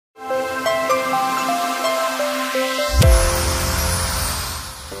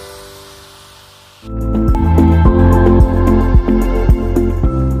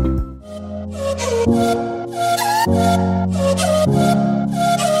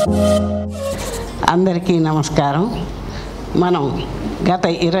అందరికీ నమస్కారం. మనం గత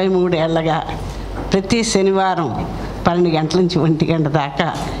 23 ఏళ్లుగా ప్రతి శనివారం 12 గంటల నుంచి 1 గంట దాకా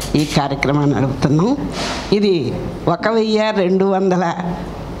ఈ కార్యక్రమాన్ని నడుపుతున్నాం. ఇది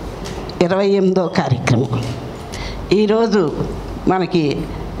 1228వ కార్యక్రమం. ఈరోజు మనకి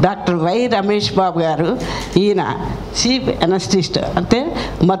డాక్టర్ వై రమేష్ బాబు గారు, ఈయన చీఫ్ ఎనస్టిస్ట్, అంటే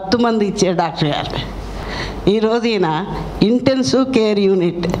మత్తుమంది ఇచ్చే డాక్టర్ గారు. ఈరోజు ఈయన ఇంటెన్సివ్ కేర్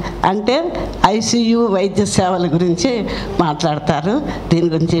యూనిట్ అంటే ICU వైద్య సేవల గురించి మాట్లాడతారు. దీని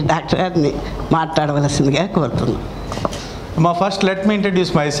గురించి డాక్టర్ గారిని మాట్లాడవలసిందిగా కోరుతున్నాం. First, let me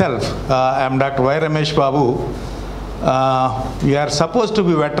introduce myself. I am Dr. Y. Ramesh Babu. We are supposed to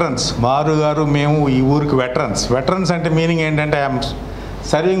be veterans. Maru garu memu ee oorku veterans. Veterans ante meaning endante I am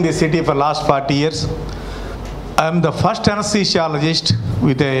serving the city for last 40 years. I am the first anesthesiologist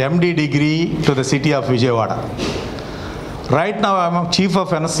with a MD degree to the city of Vijayawada. Right now I am chief of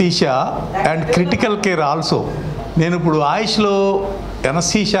anesthesia and critical care also. నేను ఇప్పుడు ఆయుష్లో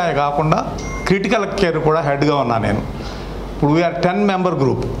anaesthesia కాకుండా critical care కూడా హెడ్గా ఉన్నాను నేను. ఇప్పుడు we are 10 member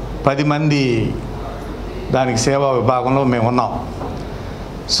group, 10 మంది దానికి సేవా విభాగంలో మేము ఉన్నాం.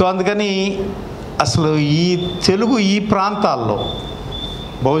 సో అందుకని అసలు ఈ తెలుగు ఈ ప్రాంతాల్లో,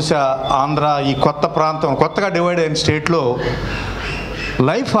 బహుశా ఆంధ్ర ఈ కొత్త ప్రాంతం, కొత్తగా డివైడ్ అయిన స్టేట్లో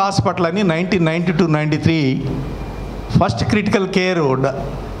లైఫ్ హాస్పిటల్ అని 1992-93 ఫస్ట్ క్రిటికల్ కేర్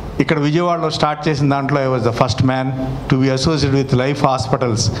ఇక్కడ విజయవాడలో స్టార్ట్ చేసిన దాంట్లో I was the first man to be associated with life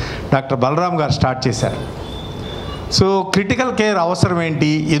hospitals. Doctor Balram గారు స్టార్ట్ చేశారు. సో క్రిటికల్ కేర్ అవసరం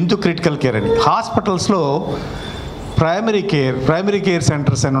ఏంటి, ఎందుకు క్రిటికల్ కేర్ అని? హాస్పిటల్స్లో ప్రైమరీ కేర్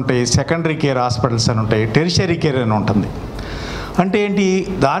సెంటర్స్ అని ఉంటాయి, సెకండరీ కేర్ హాస్పిటల్స్ అని ఉంటాయి, టెరిషరీ కేర్ అని ఉంటుంది. అంటే ఏంటి,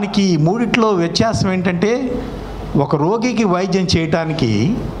 దానికి మూడిట్లో వ్యత్యాసం ఏంటంటే, ఒక రోగికి వైద్యం చేయటానికి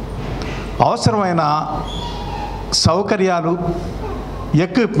అవసరమైన సౌకర్యాలు,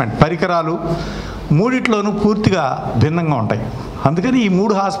 ఎక్విప్మెంట్, పరికరాలు మూడిట్లోనూ పూర్తిగా భిన్నంగా ఉంటాయి. అందుకని ఈ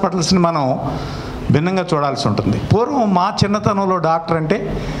 3 హాస్పిటల్స్ని మనం భిన్నంగా చూడాల్సి ఉంటుంది. పూర్వం మా చిన్నతనంలో డాక్టర్ అంటే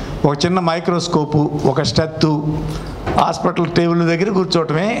ఒక చిన్న మైక్రోస్కోపు, ఒక స్టెత్తు, హాస్పిటల్ టేబుల్ దగ్గర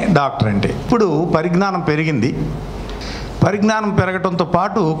కూర్చోవటమే డాక్టర్ అంటే. ఇప్పుడు పరిజ్ఞానం పెరిగింది. పరిజ్ఞానం పెరగడంతో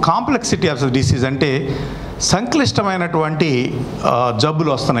పాటు కాంప్లెక్సిటీ ఆఫ్ డిసీజ్ అంటే సంక్లిష్టమైనటువంటి జబ్బులు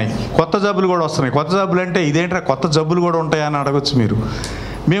వస్తున్నాయి, కొత్త జబ్బులు కూడా వస్తున్నాయి. కొత్త జబ్బులు అంటే ఇదేంట్రా కొత్త జబ్బులు కూడా ఉంటాయని అడగచ్చు మీరు.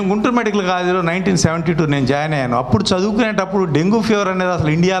 మేము గుంటూరు మెడికల్ కాలేజీలో 1972 నేను జాయిన్ అయ్యాను. అప్పుడు చదువుకునేటప్పుడు డెంగ్యూ ఫీవర్ అనేది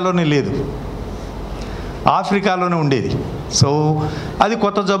అసలు ఇండియాలోనే లేదు, ఆఫ్రికాలోనే ఉండేది. సో అది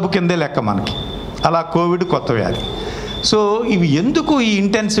కొత్త జబ్బు కిందే లెక్క మనకి. అలా కోవిడ్ కొత్త వ్యాధి. సో ఇవి ఎందుకు ఈ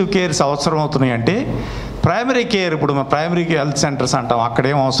ఇంటెన్సివ్ కేర్స్ అవసరం అవుతున్నాయి అంటే, ప్రైమరీ కేర్, ఇప్పుడు మన ప్రైమరీ హెల్త్ సెంటర్స్ అంటాం,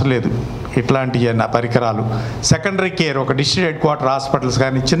 అక్కడేం అవసరం లేదు ఇట్లాంటి పరికరాలు. సెకండరీ కేర్, ఒక డిస్ట్రిక్ట్ హెడ్ క్వార్టర్ హాస్పిటల్స్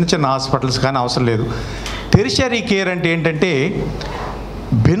కానీ చిన్న హాస్పిటల్స్ కానీ అవసరం లేదు. టెరిషరీ కేర్ అంటే ఏంటంటే,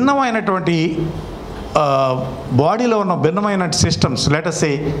 భిన్నమైనటువంటి బాడీలో ఉన్న భిన్నమైన systems, let's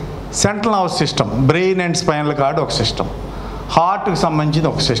A central nervous system, brain and spinal cord ఒక సిస్టమ్, హార్ట్కి సంబంధించిన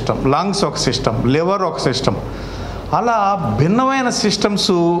ఒక సిస్టమ్, లంగ్స్ ఒక సిస్టమ్, లివర్ ఒక సిస్టమ్, అలా భిన్నమైన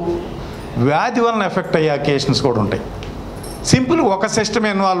సిస్టమ్స్ వ్యాధి వలన ఎఫెక్ట్ అయ్యే అకేషన్స్ కూడా ఉంటాయి. సింపుల్ ఒక సిస్టమ్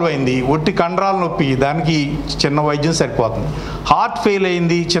ఇన్వాల్వ్ అయింది, ఒట్టి కండరాల నొప్పి, దానికి చిన్న వైద్యం సరిపోతుంది. హార్ట్ ఫెయిల్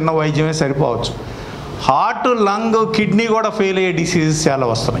అయింది, చిన్న వైద్యమే సరిపోవచ్చు. హార్ట్, లంగ్, కిడ్నీ కూడా ఫెయిల్ అయ్యే డిసీజెస్ చాలా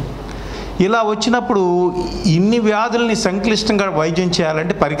వస్తున్నాయి. ఇలా వచ్చినప్పుడు ఇన్ని వ్యాధుల్ని సంక్లిష్టంగా వైద్యం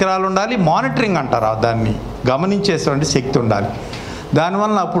చేయాలంటే పరికరాలు ఉండాలి, మానిటరింగ్ అంటారు, దాన్ని గమనించేటువంటి శక్తి ఉండాలి.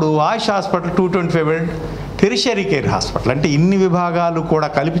 దానివల్ల అప్పుడు ఆయుష్ hospital 225 bed tertiary care hospital అంటే ఇన్ని విభాగాలు కూడా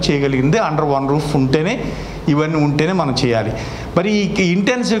కలిపి చేయగలిగింది. అండర్ వన్ రూఫ్ ఉంటేనే, ఇవన్నీ ఉంటేనే మనం చేయాలి. మరి ఈ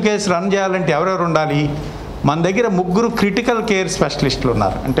ఇంటెన్సివ్ కేర్స్ రన్ చేయాలంటే ఎవరెవరు ఉండాలి? మన దగ్గర 3 క్రిటికల్ కేర్ స్పెషలిస్టులు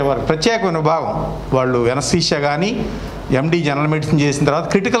ఉన్నారు. అంటే వారికి ప్రత్యేకమైన విభాగం, వాళ్ళు ఎనస్థీషియా కానీ MD జనరల్ మెడిసిన్ చేసిన తర్వాత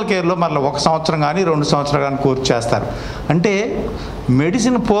క్రిటికల్ కేర్లో మళ్ళీ 1 సంవత్సరం కానీ 2 సంవత్సరాలు కానీ కోర్సు చేస్తారు. అంటే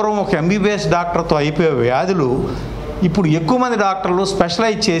మెడిసిన్ పూర్వం ఒక MBBS డాక్టర్తో అయిపోయే వ్యాధులు ఇప్పుడు ఎక్కువ మంది డాక్టర్లు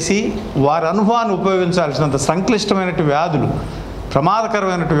స్పెషలైజ్ చేసి వారి అనుభవాన్ని ఉపయోగించాల్సినంత సంక్లిష్టమైన వ్యాధులు,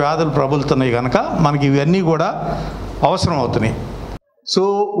 ప్రమాదకరమైన వ్యాధులు ప్రబలుతున్నాయి కనుక మనకి ఇవన్నీ కూడా అవసరం అవుతున్నాయి. సో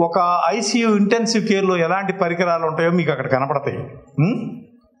ఒక ICU ఇంటెన్సివ్ కేర్లో ఎలాంటి పరికరాలు ఉంటాయో మీకు అక్కడ కనపడతాయి.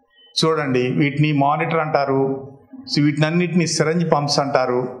 చూడండి, వీటిని మానిటర్ అంటారు, సో వీటినన్నిటిని సిరంజ్ పంప్స్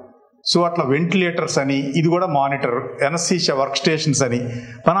అంటారు. సో అట్లా వెంటిలేటర్స్ అని, ఇది కూడా మానిటర్, ఎనస్థీషియా వర్క్ స్టేషన్స్ అని.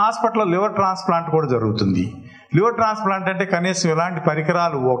 మన హాస్పిటల్లో లివర్ ట్రాన్స్ప్లాంట్ కూడా జరుగుతుంది. లివర్ ట్రాన్స్ప్లాంట్ అంటే కనీసం ఇలాంటి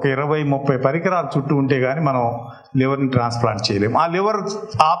పరికరాలు ఒక 20-30 పరికరాలు చుట్టూ ఉంటే కానీ మనం లివర్ని ట్రాన్స్ప్లాంట్ చేయలేము. ఆ లివర్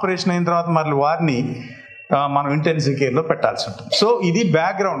ఆపరేషన్ అయిన తర్వాత మళ్ళీ వారిని మనం ఇంటెన్సివ్ కేర్లో పెట్టాల్సి ఉంటుంది. సో ఇది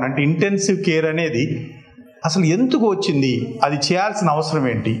బ్యాక్గ్రౌండ్. అంటే ఇంటెన్సివ్ కేర్ అనేది అసలు ఎందుకు వచ్చింది, అది చేయాల్సిన అవసరం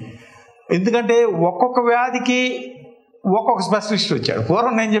ఏంటి? ఎందుకంటే ఒక్కొక్క వ్యాధికి ఒక్కొక్క స్పెషలిస్ట్ వచ్చాడు.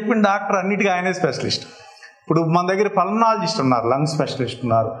 పూర్వం నేను చెప్పిన డాక్టర్ అన్నిటికీ ఆయనే స్పెషలిస్ట్. ఇప్పుడు మన దగ్గర పల్మనాలజిస్ట్ ఉన్నారు, లంగ్ స్పెషలిస్ట్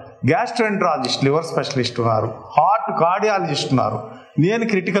ఉన్నారు, గ్యాస్ట్రోఎంట్రాలజిస్ట్ లివర్ స్పెషలిస్ట్ ఉన్నారు, హార్ట్ కార్డియాలజిస్ట్ ఉన్నారు, నేను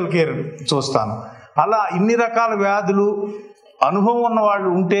క్రిటికల్ కేర్ చూస్తాను. అలా ఇన్ని రకాల వ్యాధులు అనుభవం ఉన్న వాళ్ళు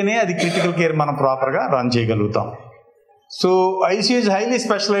ఉంటేనే అది క్రిటికల్ కేర్ మనం ప్రాపర్గా రన్ చేయగలుగుతాం. So ICU is highly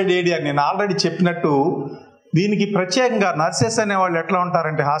specialised area. నేను ఆల్రెడీ చెప్పినట్టు దీనికి ప్రత్యేకంగా నర్సెస్ అనేవాళ్ళు ఎట్లా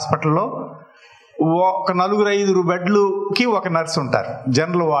ఉంటారంటే హాస్పిటల్లో ఒక 4-5 బెడ్లుకి ఒక నర్స్ ఉంటారు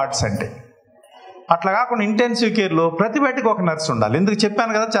జనరల్ వార్డ్స్ అంటే. అట్లా కాకుండా ఇంటెన్సివ్ కేర్లో ప్రతి బెడ్కి ఒక నర్స్ ఉండాలి. ఎందుకు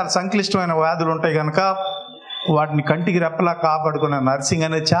చెప్పాను కదా, చాలా సంక్లిష్టమైన వ్యాధులు ఉంటాయి కనుక వాటిని కంటికి రెప్పలా కాపాడుకునే నర్సింగ్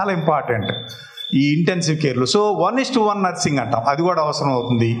అనేది చాలా ఇంపార్టెంట్ ఈ ఇంటెన్సివ్ కేర్లో. సో 1:1 నర్సింగ్ అంటాం, అది కూడా అవసరం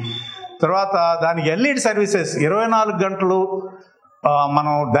అవుతుంది. తర్వాత దానికి ఎల్ఈడి సర్వీసెస్ 24 గంటలు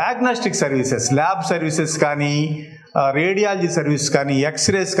మనం డయాగ్నోస్టిక్ సర్వీసెస్, ల్యాబ్ సర్వీసెస్ కానీ, రేడియాలజీ సర్వీస్ కానీ,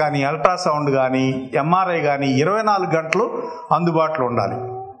 ఎక్స్రేస్ కానీ, అల్ట్రాసౌండ్ కానీ, ఎంఆర్ఐ కానీ 24 గంటలు అందుబాటులో ఉండాలి.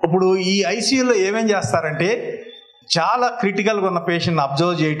 ఇప్పుడు ఈ ఐసీయూలో ఏమేం చేస్తారంటే చాలా క్రిటికల్గా ఉన్న పేషెంట్ని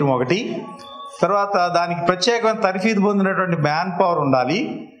అబ్జర్వ్ చేయటం ఒకటి, తర్వాత దానికి ప్రత్యేకమైన తర్ఫీదు పొందినటువంటి మ్యాన్ పవర్ ఉండాలి,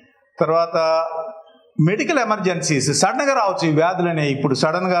 తర్వాత మెడికల్ ఎమర్జెన్సీస్ సడన్గా రావచ్చు ఈ వ్యాధులు అనేవి. ఇప్పుడు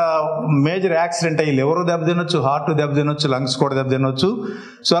సడన్గా మేజర్ యాక్సిడెంట్ అయ్యి లివర్ దెబ్బతినొచ్చు, హార్ట్ దెబ్బతినొచ్చు, లంగ్స్ కూడా దెబ్బతినొచ్చు.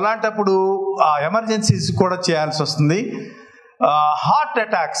 సో అలాంటప్పుడు ఆ ఎమర్జెన్సీస్ కూడా చేయాల్సి వస్తుంది. హార్ట్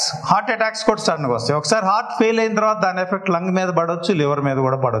అటాక్స్ కూడా సడన్గా వస్తాయి. ఒకసారి హార్ట్ ఫెయిల్ అయిన తర్వాత దాని ఎఫెక్ట్ లంగ్ మీద పడవచ్చు, లివర్ మీద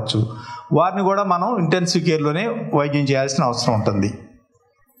కూడా పడవచ్చు. వారిని కూడా మనం ఇంటెన్సివ్ కేర్లోనే వైద్యం చేయాల్సిన అవసరం ఉంటుంది.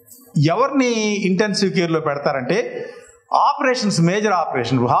 ఎవరిని ఇంటెన్సివ్ కేర్లో పెడతారంటే operations, major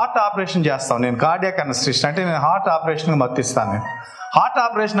operation. Heart operation చేస్తాం, నేను కార్డియాక్ అనెస్థిస్ట్ అంటే నేను హార్ట్ ఆపరేషన్కి మత్తిస్తాను. నేను హార్ట్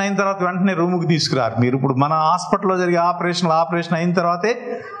ఆపరేషన్ అయిన తర్వాత వెంటనే రూమ్కి తీసుకురారు మీరు. ఇప్పుడు మన హాస్పిటల్లో జరిగే ఆపరేషన్ అయిన తర్వాతే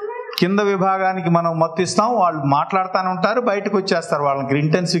కింద విభాగానికి మనం మత్తిస్తాం, వాళ్ళు మాట్లాడుతూనే ఉంటారు, బయటకు వచ్చేస్తారు. వాళ్ళకి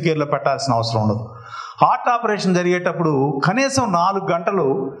ఇంటెన్సివ్ కేర్లో పెట్టాల్సిన అవసరం ఉండదు. హార్ట్ ఆపరేషన్ జరిగేటప్పుడు కనీసం 4 గంటలు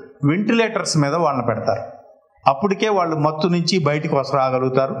వెంటిలేటర్స్ మీద వాళ్ళని పెడతారు. అప్పటికే వాళ్ళు మత్తు నుంచి బయటికి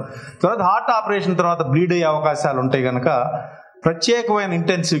రాగలుగుతారు. తర్వాత హార్ట్ ఆపరేషన్ తర్వాత బ్లీడ్ అయ్యే అవకాశాలు ఉంటాయి కనుక ప్రత్యేకమైన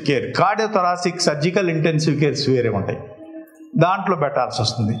intensive care, cardiothoracic, surgical intensive cares వేరే ఉంటాయి, దాంట్లో పెట్టాల్సి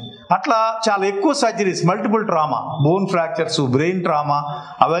వస్తుంది. అట్లా చాలా ఎక్కువ surgeries, multiple trauma, bone fractures, brain trauma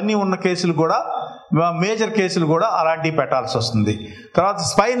అవన్నీ ఉన్న కేసులు కూడా, మేజర్ కేసులు కూడా అలాంటివి పెట్టాల్సి వస్తుంది. తర్వాత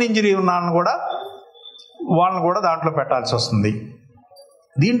స్పైన్ ఇంజరీ ఉన్న వాళ్ళని కూడా దాంట్లో పెట్టాల్సి వస్తుంది.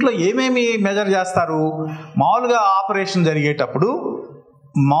 దీంట్లో ఏమేమి మెజర్ చేస్తారు? మామూలుగా ఆపరేషన్ జరిగేటప్పుడు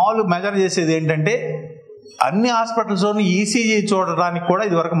మెజర్ చేసేది ఏంటంటే అన్ని హాస్పిటల్స్లోనూ ఈసీజీ చూడడానికి కూడా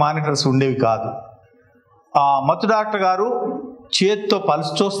ఇదివరకు మానిటర్స్ ఉండేవి కాదు. మత్తు డాక్టర్ గారు చేతితో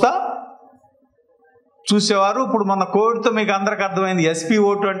పల్స్ చూసేవారు. ఇప్పుడు మన కోవిడ్తో మీకు అందరికి అర్థమైంది,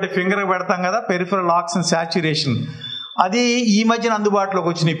 SpO2 అంటే ఫింగర్ పెడతాం కదా, పెరిఫరల్ ఆక్సిజన్ సాచ్యురేషన్, అది ఈ మధ్యన అందుబాటులోకి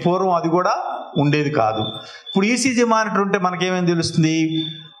వచ్చినాయి. పూర్వం అది కూడా ఉండేది కాదు. ఇప్పుడు ఈసీజీ మానిటర్ ఉంటే మనకేమేమి తెలుస్తుంది,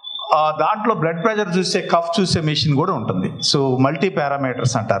 దాంట్లో బ్లడ్ ప్రెషర్ చూసే, కఫ్ చూసే మెషిన్ కూడా ఉంటుంది. సో మల్టీ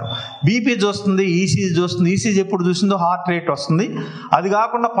పారామీటర్స్ అంటారు. బీపీ చూస్తుంది, ఈసీజీ చూస్తుంది. ఈసీజీ ఎప్పుడు చూసిందో హార్ట్ రేట్ వస్తుంది. అది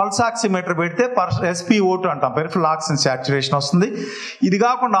కాకుండా పల్స్ ఆక్సిమీటర్ పెడితే SpO2 అంటాం, పెరిఫరల్ ఆక్సిజన్ సాచ్యురేషన్ వస్తుంది. ఇది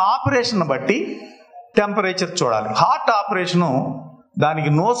కాకుండా ఆపరేషన్ బట్టి టెంపరేచర్ చూడాలి. హార్ట్ ఆపరేషను దానికి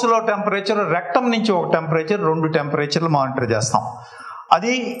నోస్లో టెంపరేచర్, రెక్టమ్ నుంచి ఒక టెంపరేచర్, 2 టెంపరేచర్లు మానిటర్ చేస్తాం.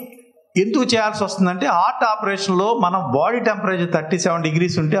 అది ఎందుకు చేయాల్సి వస్తుందంటే హార్ట్ ఆపరేషన్లో మనం బాడీ టెంపరేచర్ 37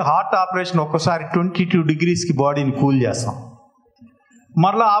 degrees ఉంటే హార్ట్ ఆపరేషన్ ఒక్కసారి 22 degreesకి బాడీని కూల్ చేస్తాం.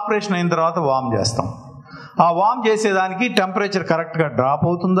 మరలా ఆపరేషన్ అయిన తర్వాత వార్మ్ చేస్తాం. ఆ వార్మ్ చేసేదానికి టెంపరేచర్ కరెక్ట్గా డ్రాప్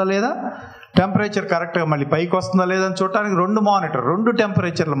అవుతుందా లేదా, టెంపరేచర్ కరెక్ట్గా మళ్ళీ పైకి వస్తుందా లేదా అని చూడటానికి 2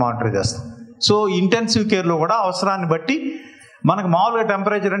 టెంపరేచర్లు మానిటర్ చేస్తాం. సో ఇంటెన్సివ్ కేర్లో కూడా అవసరాన్ని బట్టి మనకు మామూలుగా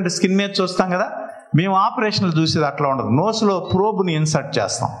టెంపరేచర్ అంటే స్కిన్ మీద చూస్తాం కదా, మేము ఆపరేషన్లు చూసేది అట్లా ఉండదు. నోస్లో ప్రోబ్ని ఇన్సర్ట్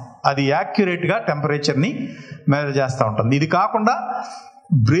చేస్తాం, అది యాక్యురేట్గా టెంపరేచర్ని మెజర్ చేస్తూ ఉంటుంది. ఇది కాకుండా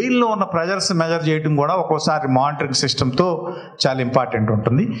బ్రెయిన్లో ఉన్న ప్రెజర్స్ మెజర్ చేయడం కూడా ఒక్కోసారి మానిటరింగ్ సిస్టమ్తో చాలా ఇంపార్టెంట్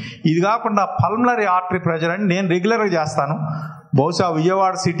ఉంటుంది. ఇది కాకుండా పల్మనరీ ఆర్టరీ ప్రెజర్ అని నేను రెగ్యులర్గా చేస్తాను. బహుశా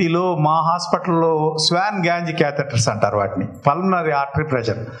విజయవాడ సిటీలో మా హాస్పిటల్లో స్వాన్ గ్యాంజ్ క్యాథెటర్స్ అంటారు వాటిని. పల్మనరీ ఆర్టరీ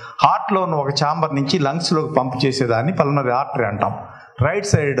ప్రెజర్, హార్ట్లో ఉన్న ఒక ఛాంబర్ నుంచి లంగ్స్లోకి పంప్ చేసేదాన్ని పల్మనరీ ఆర్టరీ అంటాం. రైట్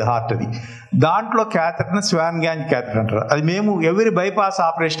సైడ్ హార్ట్ అది, దాంట్లో క్యాథెటర్ని స్వాన్ గ్యాంజ్ క్యాథెటర్ అంటారు. అది మేము ఎవరి బైపాస్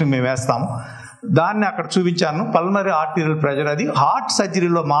ఆపరేషన్కి మేము వేస్తాము. దాన్ని అక్కడ చూపించాను. పల్మనరీ ఆర్టీరియల్ ప్రెజర్ అది హార్ట్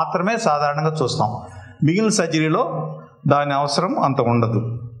సర్జరీలో మాత్రమే సాధారణంగా చూస్తాం, మిగిలిన సర్జరీలో దాని అవసరం అంత ఉండదు.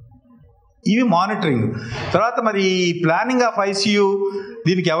 ఇవి మానిటరింగ్. తర్వాత మరి ప్లానింగ్ ఆఫ్ ఐసీయూ,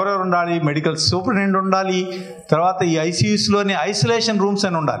 దీనికి ఎవరెవరు ఉండాలి? మెడికల్ సూపరింటెండెంట్ ఉండాలి. తర్వాత ఈ ఐసీయూస్లోని ఐసోలేషన్ రూమ్స్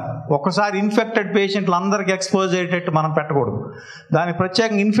అని ఉండాలి. ఒక్కసారి ఇన్ఫెక్టెడ్ పేషెంట్లు అందరికీ ఎక్స్పోజ్ అయ్యేటట్టు మనం పెట్టకూడదు. దానికి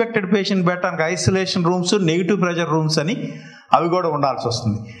ప్రత్యేకంగా ఇన్ఫెక్టెడ్ పేషెంట్ పెట్టడానికి isolation rooms, negative pressure rooms అని అవి కూడా ఉండాల్సి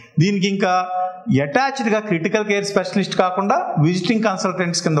వస్తుంది. దీనికి ఇంకా అటాచ్డ్గా క్రిటికల్ కేర్ స్పెషలిస్ట్ కాకుండా విజిటింగ్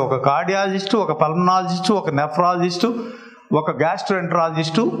కన్సల్టెంట్స్ కింద ఒక కార్డియాలజిస్టు, ఒక పల్మనాలజిస్టు, ఒక నెఫ్రాలజిస్టు, ఒక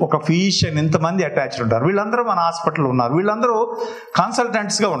గ్యాస్ట్రోఎంట్రాలజిస్టు, ఒక ఫిజిషియన్, ఇంతమంది అటాచ్డ్ ఉంటారు. వీళ్ళందరూ మన హాస్పిటల్లో ఉన్నారు. వీళ్ళందరూ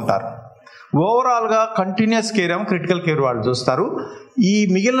కన్సల్టెంట్స్గా ఉంటారు. ఓవరాల్గా కంటిన్యూస్ కేర్ ఏమో క్రిటికల్ కేర్ వాళ్ళు చూస్తారు. ఈ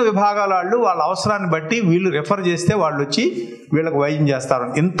మిగిలిన విభాగాల వాళ్ళు వాళ్ళ అవసరాన్ని బట్టి వీళ్ళు రెఫర్ చేస్తే వాళ్ళు వచ్చి వీళ్ళకి వైద్యం చేస్తారు.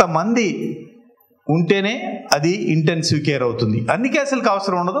 ఇంతమంది ఉంటేనే అది ఇంటెన్సివ్ కేర్ అవుతుంది. అన్ని కేసులకు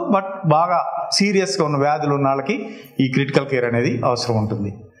అవసరం ఉండదు, బట్ బాగా సీరియస్గా ఉన్న వ్యాధులు ఉన్న వాళ్ళకి ఈ క్రిటికల్ కేర్ అనేది అవసరం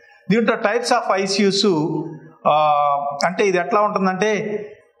ఉంటుంది. దీంట్లో టైప్స్ ఆఫ్ ఐసీయూస్ అంటే ఇది ఎట్లా ఉంటుందంటే,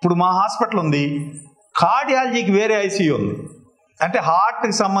 ఇప్పుడు మా హాస్పిటల్ ఉంది, కార్డియాలజీకి వేరే ఐసీయూ ఉంది. అంటే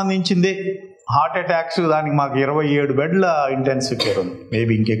హార్ట్కి సంబంధించిందే, హార్ట్ అటాక్స్ దానికి మాకు 27 బెడ్ల ఇంటెన్సివ్ కేర్ ఉంది.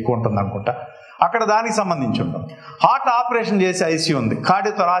 మేబీ ఇంకెక్కువ ఉంటుంది అనుకుంటా. అక్కడ దానికి సంబంధించి ఉంటాం. హార్ట్ ఆపరేషన్ చేసే ఐసీయూ ఉంది,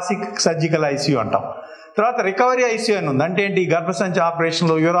 కార్డియోథొరాసిక్ సర్జికల్ ఐసీయూ అంటాం. తర్వాత రికవరీ ఐసీయూ అని ఉంది. అంటే ఏంటి, గర్భసంచి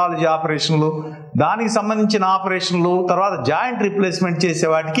ఆపరేషన్లు, యూరాలజీ ఆపరేషన్లు, దానికి సంబంధించిన ఆపరేషన్లు, తర్వాత జాయింట్ రీప్లేస్మెంట్ చేసే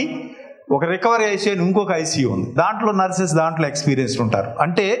వాటికి ఒక రికవరీ ఐసీయూ అని ఇంకొక ఐసీయూ ఉంది. దాంట్లో నర్సెస్ దాంట్లో ఎక్స్పీరియన్స్డ్ ఉంటారు.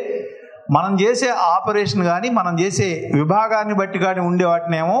 అంటే మనం చేసే ఆపరేషన్ కానీ మనం చేసే విభాగాన్ని బట్టి కానీ ఉండే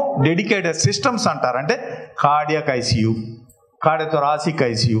వాటినేమో డెడికేటెడ్ సిస్టమ్స్ అంటారు. అంటే cardiac ICU, cardiothoracic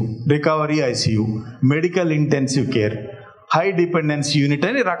ICU, recovery ICU, medical intensive care, high dependency unit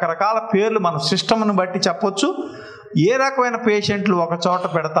అని రకరకాల పేర్లు మన సిస్టమ్ను బట్టి చెప్పొచ్చు. ఏ రకమైన పేషెంట్లు ఒక చోట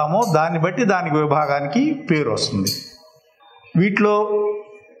పెడతామో దాన్ని బట్టి దానికి విభాగానికి పేరు వస్తుంది. వీటిలో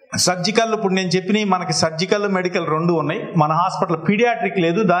సర్జికల్, ఇప్పుడు నేను చెప్పినవి మనకి సర్జికల్, మెడికల్ రెండు ఉన్నాయి. మన హాస్పిటల్ పీడియాట్రిక్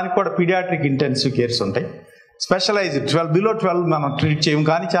లేదు, దానికి కూడా పీడియాట్రిక్ ఇంటెన్సివ్ కేర్స్ ఉంటాయి. స్పెషలైజ్డ్ 12 బిలో 12 మనం ట్రీట్ చేయము.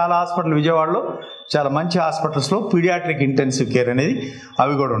 కానీ చాలా హాస్పిటల్, విజయవాడలో చాలా మంచి హాస్పిటల్స్లో పీడియాట్రిక్ ఇంటెన్సివ్ కేర్ అనేది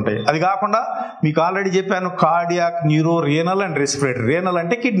అవి కూడా ఉంటాయి. అది కాకుండా మీకు ఆల్రెడీ చెప్పాను, cardiac, neuro, renal and respiratory. Renal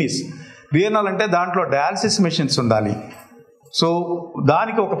అంటే కిడ్నీస్, రీనల్ అంటే దాంట్లో డయాలసిస్ మెషిన్స్ ఉండాలి. సో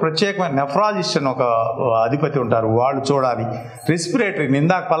దానికి ఒక ప్రత్యేకమైన నెఫ్రాలజిస్ట్ అని ఒక అధిపతి ఉంటారు, వాళ్ళు చూడాలి. రెస్పిరేటరీ,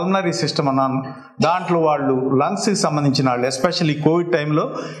 ఇందాక పల్మనరీ సిస్టమ్ అన్నాను, దాంట్లో వాళ్ళు లంగ్స్కి సంబంధించిన వాళ్ళు, ఎస్పెషల్లీ కోవిడ్ టైంలో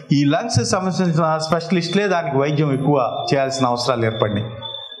ఈ లంగ్స్కి సంబంధించిన స్పెషలిస్ట్లే దానికి వైద్యం ఎక్కువ చేయాల్సిన అవసరాలు ఏర్పడినాయి.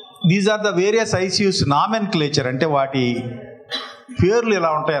 These are the various ICUs nomenclature, అంటే వాటి పేర్లు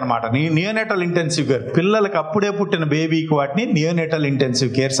ఇలా ఉంటాయన్నమాట. నియోనేటల్ ఇంటెన్సివ్ కేర్, పిల్లలకి అప్పుడే పుట్టిన బేబీకి వాటిని నియోనేటల్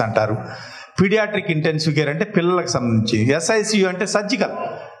ఇంటెన్సివ్ కేర్స్ అంటారు. పీడియాట్రిక్ ఇంటెన్సివ్ కేర్ అంటే పిల్లలకు సంబంధించి. ఎస్ఐసియు అంటే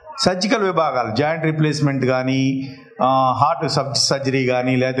సర్జికల్ విభాగాలు, జాయింట్ రీప్లేస్మెంట్ కానీ, హార్ట్ సర్జరీ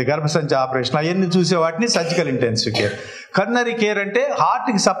కానీ, లేదా గర్భసంచి ఆపరేషన్, అవన్నీ చూసే వాటిని surgical intensive care. Coronary care అంటే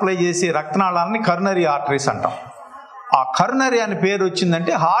హార్ట్కి సప్లై చేసే రక్తనాళాలని కర్నరీ ఆర్టరీస్ అంటాం. ఆ కర్నరీ అని పేరు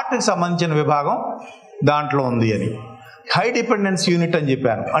వచ్చిందంటే హార్ట్కి సంబంధించిన విభాగం దాంట్లో ఉంది అని. హై డిపెండెన్స్ యూనిట్ అని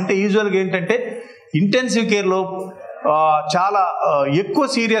చెప్పాను. అంటే యూజువల్గా ఏంటంటే ఇంటెన్సివ్ కేర్లో చాలా ఎక్కువ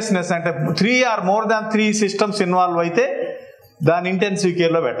సీరియస్నెస్, అంటే 3 or more than 3 systems involve అయితే దాని ఇంటెన్సివ్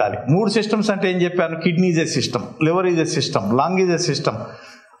కేర్లో పెట్టాలి. 3 సిస్టమ్స్ అంటే ఏం చెప్పాను, kidney is a system, liver is a system, lung is a system,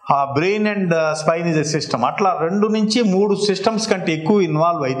 brain and spine is a system. అట్లా 2 నుంచి 3 సిస్టమ్స్ కంటే ఎక్కువ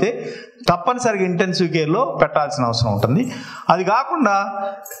ఇన్వాల్వ్ అయితే తప్పనిసరిగా ఇంటెన్సివ్ కేర్లో పెట్టాల్సిన అవసరం ఉంటుంది. అది కాకుండా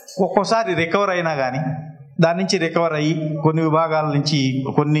ఒక్కోసారి రికవర్ అయినా కానీ, దాని నుంచి రికవర్ అయ్యి కొన్ని విభాగాల నుంచి,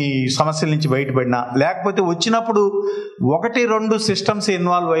 కొన్ని సమస్యల నుంచి బయటపడినా, లేకపోతే వచ్చినప్పుడు 1-2 సిస్టమ్స్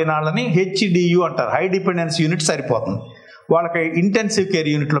ఇన్వాల్వ్ అయిన వాళ్ళని హెచ్డియు అంటారు, హై డిపెండెన్స్ యూనిట్ సరిపోతుంది. వాళ్ళకి ఇంటెన్సివ్ కేర్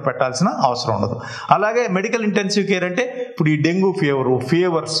యూనిట్లో పెట్టాల్సిన అవసరం ఉండదు. అలాగే మెడికల్ ఇంటెన్సివ్ కేర్ అంటే ఇప్పుడు ఈ డెంగ్యూ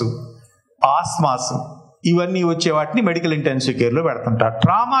ఫీవర్స్, ఆస్మాస్, ఇవన్నీ వచ్చే వాటిని మెడికల్ ఇంటెన్సివ్ కేర్లో పెడుతుంటారు.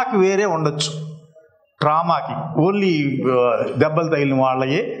 ట్రామాకి వేరే ఉండొచ్చు. ట్రామాకి ఓన్లీ దెబ్బలు తగిలిన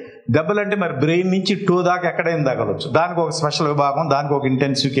వాళ్ళయే. దెబ్బలు అంటే మరి బ్రెయిన్ నుంచి టో దాకా ఎక్కడైనా తగలవచ్చు, దానికి ఒక స్పెషల్ విభాగం, దానికి ఒక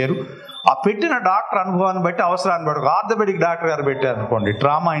ఇంటెన్సివ్ కేరు. ఆ పెట్టిన డాక్టర్ అనుభవాన్ని బట్టి, అవసరాన్ని బట్టి, ఆర్థోపెడిక్ డాక్టర్ గారు పెట్టారు అనుకోండి,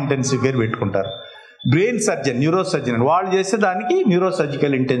 ట్రామా ఇంటెన్సివ్ కేర్ పెట్టుకుంటారు. బ్రెయిన్ సర్జన్, న్యూరో సర్జన్ వాళ్ళు చేస్తే దానికి న్యూరో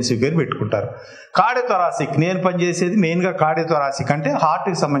సర్జికల్ ఇంటెన్సివ్ కేర్ పెట్టుకుంటారు. కార్డియోథొరాసిక్, నేను పనిచేసేది మెయిన్గా కార్డియోథొరాసిక్, అంటే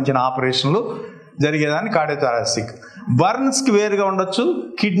హార్ట్కి సంబంధించిన ఆపరేషన్లు జరిగేదాన్ని కార్డియోథొరాసిక్. బర్న్స్కి వేరుగా ఉండొచ్చు,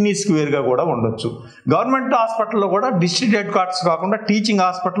 కిడ్నీస్కి వేరుగా కూడా ఉండొచ్చు. గవర్నమెంట్ హాస్పిటల్లో కూడా డిస్ట్రిక్ట్ హెడ్ క్వార్టర్స్ కాకుండా టీచింగ్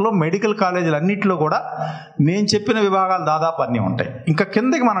హాస్పిటల్లో, మెడికల్ కాలేజీలు అన్నింటిలో కూడా నేను చెప్పిన విభాగాలు దాదాపు అన్నీ ఉంటాయి. ఇంకా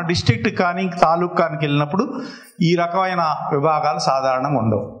కిందకి మనం డిస్ట్రిక్ట్ కానీ తాలూకానికి వెళ్ళినప్పుడు ఈ రకమైన విభాగాలు సాధారణంగా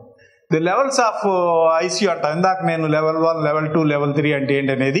ఉండవు. ది లెవెల్స్ ఆఫ్ ఐసీయూ అంటాం. ఇందాక నేను లెవెల్ 1, లెవెల్ 2, లెవెల్ 3 అంటే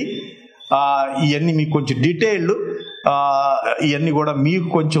ఏంటనేది ఇవన్నీ మీకు కొంచెం డీటెయిల్డ్, ఇవన్నీ కూడా మీకు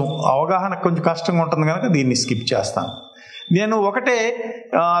కొంచెం అవగాహన కొంచెం కష్టంగా ఉంటుంది కనుక దీన్ని స్కిప్ చేస్తాను. నేను ఒకటే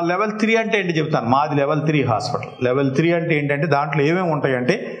లెవెల్ 3 అంటే ఏంటి చెప్తాను. మాది లెవెల్ 3 హాస్పిటల్. లెవెల్ 3 అంటే ఏంటంటే దాంట్లో ఏమేమి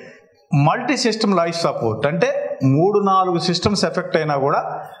ఉంటాయంటే మల్టీ సిస్టమ్ లైఫ్ సపోర్ట్, అంటే 3-4 సిస్టమ్స్ ఎఫెక్ట్ అయినా కూడా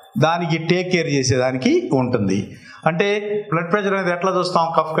దానికి టేక్ కేర్ చేసేదానికి ఉంటుంది. అంటే బ్లడ్ ప్రెషర్ అనేది ఎట్లా చూస్తాం,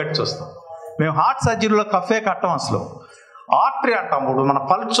 కఫ్ కట్ చూస్తాం. మేము హార్ట్ సర్జరీలో కఫే కట్టం, అసలు ఆర్టరీ అంటాం. ఇప్పుడు మన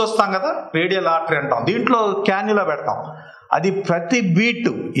పల్స్ చూస్తాం కదా, రేడియల్ ఆర్టరీ అంటాం. దీంట్లో క్యాన్యులా పెడతాం. అది ప్రతి బీట్,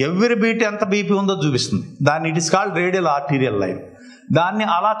 ఎవ్రీ బీట్ ఎంత బీపీ ఉందో చూపిస్తుంది. దాన్ని it is called radial arterial line. దాన్ని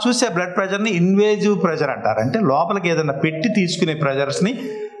అలా చూసే బ్లడ్ ప్రెషర్ని ఇన్వేజివ్ ప్రెషర్ అంటారు. అంటే లోపలికి ఏదైనా పెట్టి తీసుకునే ప్రెషర్స్ని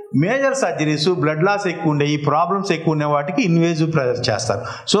మేజర్ సర్జరీస్, బ్లడ్ లాస్ ఎక్కువ ఉండే, ఈ ప్రాబ్లమ్స్ ఎక్కువ ఉండే వాటికి ఇన్వేజివ్ ప్రెషర్ చేస్తారు.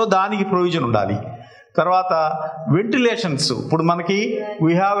 సో దానికి ప్రొవిజన్ ఉండాలి. తర్వాత వెంటిలేషన్స్. ఇప్పుడు మనకి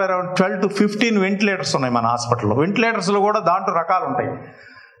we have around 12 to 15 ventilators ఉన్నాయి మన హాస్పిటల్లో. వెంటిలేటర్స్లో కూడా దాంట్లో రకాలు ఉంటాయి.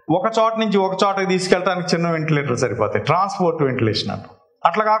 ఒక చోట నుంచి ఒక చోటకి తీసుకెళ్ళడానికి చిన్న వెంటిలేటర్ సరిపోతాయి, ట్రాన్స్పోర్ట్ వెంటిలేషన్ అంటారు.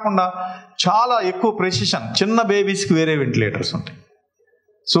 అట్లా కాకుండా చాలా ఎక్కువ ప్రెసిషన్, చిన్న బేబీస్కి వేరే వెంటిలేటర్స్ ఉంటాయి.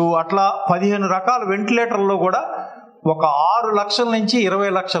 సో అట్లా 15 రకాల వెంటిలేటర్లో కూడా ఒక 6 లక్షల నుంచి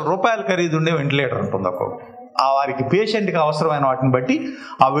 20 లక్షల రూపాయలు ఖరీదు ఉండే వెంటిలేటర్ ఉంటుంది ఒక్కొక్కటి. ఆ వారికి పేషెంట్కి అవసరమైన వాటిని బట్టి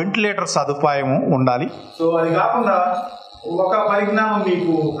ఆ వెంటిలేటర్ సదుపాయం ఉండాలి. సో అది కాకుండా ఒక పరిజ్ఞానం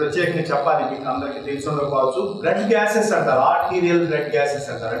మీకు ప్రత్యేకంగా చెప్పాలి, మీకు అందరికీ తెలిసి ఉండకపోవచ్చు. బ్లడ్ గ్యాసెస్ అంటారు, ఆర్టీరియల్ బ్లడ్ గ్యాసెస్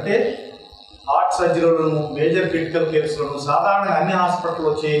అంటారు. అంటే హార్ట్ సర్జరీలోను, మేజర్ క్రిటికల్ కేసులను సాధారణంగా అన్ని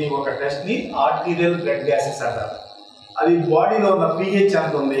హాస్పిటల్లో చేయని ఒక టెస్ట్ని ఆర్టీరియల్ బ్లడ్ గ్యాసెస్ అంటారు. అది బాడీలో ఉన్న pH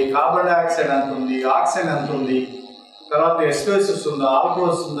ఎంత ఉంది, కార్బన్ డైఆక్సైడ్ ఎంత ఉంది, ఆక్సిజన్ ఎంత ఉంది, తర్వాత ఎస్పెసిస్ ఉందా,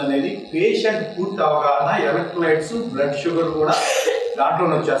 ఆల్కలోస్ ఉందా అనేది పేషెంట్ పూర్తి అవగాహన. ఎలక్ట్రోలైట్స్, బ్లడ్ షుగర్ కూడా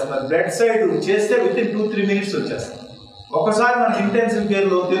దాంట్లోనే వచ్చేస్తున్నారు. బ్లడ్ సైడ్ చేస్తే విత్ ఇన్ 2-3 minutes వచ్చేస్తుంది. ఒకసారి మన ఇంటెన్సివ్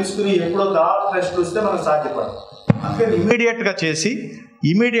కేర్లో తెలుసుకుని ఎప్పుడో తర్వాత టెస్ట్ వస్తే మనకు సాధ్యపడదు. అందుకని ఇమీడియట్గా చేసి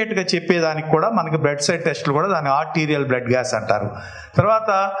ఇమీడియట్గా చెప్పేదానికి కూడా మనకి బ్లడ్ సైడ్ టెస్టులు కూడా దాన్ని ఆర్టీరియల్ బ్లడ్ గ్యాస్ అంటారు. తర్వాత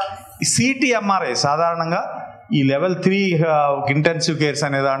సిటీ ఎంఆర్ఐ సాధారణంగా ఈ లెవెల్ 3 ఇంటెన్సివ్ కేర్స్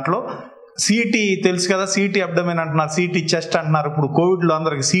అనే దాంట్లో సిటీ తెలుసు కదా, సిటీ అబ్డమెన్ అంటున్నారు, సిటీ చెస్ట్ అంటున్నారు. ఇప్పుడు కోవిడ్లో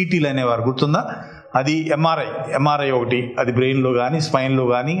అందరికి సిటీలు అనేవారు, గుర్తుందా? అది ఎంఆర్ఐ ఒకటి. అది బ్రెయిన్లో కానీ, స్పైన్లో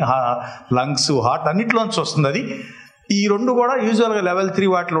కానీ, లంగ్స్, హార్ట్ అన్నిట్లోంచి వస్తుంది. అది ఈ రెండు కూడా యూజువల్గా లెవెల్ 3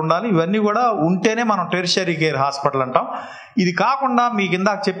 వాటిలో ఉండాలి. ఇవన్నీ కూడా ఉంటేనే మనం టెరిషరీ కేర్ హాస్పిటల్ అంటాం. ఇది కాకుండా మీకు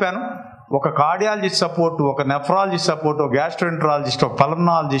ఇందాక చెప్పాను, ఒక కార్డియాలజిస్ట్ సపోర్ట్, ఒక నెఫ్రాలజిస్ట్ సపోర్ట్, ఒక గ్యాస్ట్రోఎంట్రాలజిస్ట్, ఒక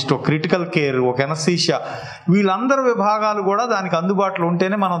పల్మనాలజిస్ట్, ఒక క్రిటికల్ కేర్, ఒక ఎనస్థీషియా, వీళ్ళందరి విభాగాలు కూడా దానికి అందుబాటులో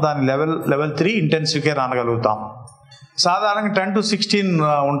ఉంటేనే మనం దాని లెవెల్ 3 ఇంటెన్సివ్ కేర్ అనగలుగుతాం. సాధారణంగా 10 to 16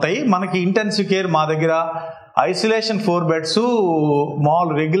 ఉంటాయి మనకి ఇంటెన్సివ్ కేర్. మా దగ్గర ఐసోలేషన్ 4 beds,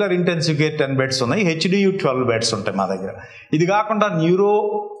 మామూలు రెగ్యులర్ ఇంటెన్సివ్ కేర్ 10 beds ఉన్నాయి, హెచ్డియు 12 beds ఉంటాయి మా దగ్గర. ఇది కాకుండా neuro,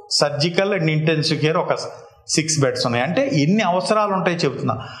 surgical and intensive care ఒక 6 beds ఉన్నాయి. అంటే ఎన్ని అవసరాలు ఉంటాయి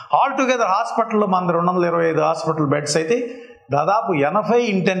చెప్తున్నా. ఆల్ టుగెదర్ హాస్పిటల్లో మన 225 హాస్పిటల్ బెడ్స్ అయితే దాదాపు 80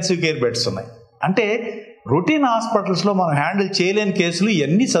 ఇంటెన్సివ్ కేర్ బెడ్స్ ఉన్నాయి. అంటే రొటీన్ హాస్పిటల్స్లో మనం హ్యాండిల్ చేయలేని కేసులు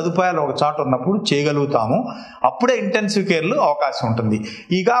ఎన్ని సదుపాయాలు ఒక చాట ఉన్నప్పుడు చేయగలుగుతాము, అప్పుడే ఇంటెన్సివ్ కేర్లో అవకాశం ఉంటుంది.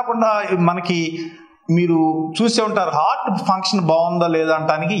 ఈ కాకుండా మనకి మీరు చూసే ఉంటారు, హార్ట్ ఫంక్షన్ బాగుందా లేదా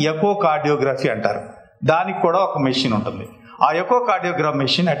అంటానికి ఎకో కార్డియోగ్రఫీ అంటారు. దానికి కూడా ఒక మెషిన్ ఉంటుంది. ఆ ఎకో కార్డియోగ్రాఫ్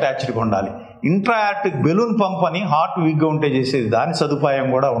మెషిన్ అటాచ్డ్గా ఉండాలి. ఇంట్రాయార్టిక్ బెలూన్ పంప్ అని హార్ట్ వీక్గా ఉంటే చేసేది, దాని సదుపాయం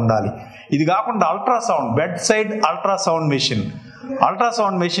కూడా ఉండాలి. ఇది కాకుండా ultrasound, bed side ultrasound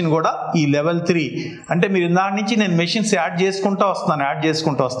machine కూడా ఈ లెవెల్ 3. అంటే మీరు దాని నుంచి నేను మెషిన్స్ యాడ్ చేసుకుంటూ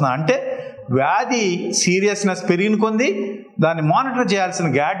వస్తున్నాను. అంటే వ్యాధి సీరియస్నెస్ పెరిగిన కొంది దాన్ని మానిటర్ చేయాల్సిన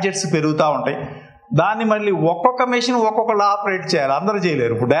గ్యాడ్జెట్స్ పెరుగుతూ ఉంటాయి. దాన్ని మళ్ళీ ఒక్కొక్క మెషిన్ ఒక్కొక్కళ్ళు ఆపరేట్ చేయాలి, అందరూ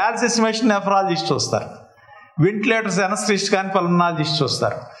చేయలేరు. ఇప్పుడు డయాలసిస్ మెషిన్ నెఫ్రాలజిస్ట్ వస్తారు, వెంటిలేటర్స్ ఎనస్థిస్ట్ కానీ పల్మనాలజిస్ట్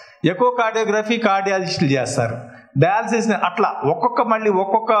వస్తారు, ఎకో కార్డియోగ్రఫీ కార్డియాలజిస్టులు చేస్తారు, డయాలసిస్ అట్లా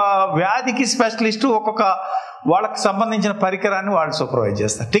ఒక్కొక్క వ్యాధికి స్పెషలిస్టు ఒక్కొక్క వాళ్ళకి సంబంధించిన పరికరాన్ని వాళ్ళు సూపర్వైజ్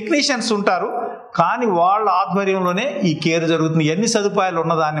చేస్తారు. టెక్నీషియన్స్ ఉంటారు, కానీ వాళ్ళ ఆధ్వర్యంలోనే ఈ కేర్ జరుగుతుంది. ఎన్ని సదుపాయాలు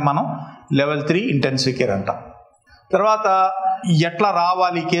ఉన్నదాన్ని మనం లెవెల్ 3 ఇంటెన్సివ్ కేర్ అంటాం. తర్వాత ఎట్లా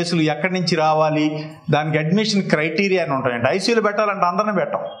రావాలి కేసులు, ఎక్కడి నుంచి రావాలి, దానికి అడ్మిషన్ క్రైటీరియా అని ఉంటాయండి. ఐసీయూలో పెట్టాలంటే అందరినీ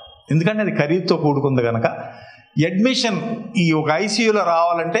పెట్టాం, ఎందుకంటే అది ఖరీదుతో కూడుకుంది కనుక. అడ్మిషన్ ఈ ఒక ఐసీయూలో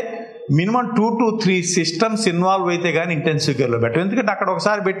రావాలంటే మినిమం 2 to 3 సిస్టమ్స్ ఇన్వాల్వ్ అయితే కానీ ఇంటెన్సివ్ కేర్లో పెట్టాం. ఎందుకంటే అక్కడ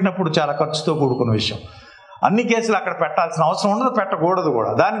ఒకసారి పెట్టినప్పుడు చాలా ఖర్చుతో కూడుకున్న విషయం. అన్ని కేసులు అక్కడ పెట్టాల్సిన అవసరం ఉండదు, పెట్టకూడదు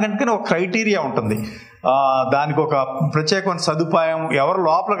కూడా. దానికంటే ఒక క్రైటీరియా ఉంటుంది, దానికి ఒక ప్రత్యేకమైన సదుపాయం, ఎవరు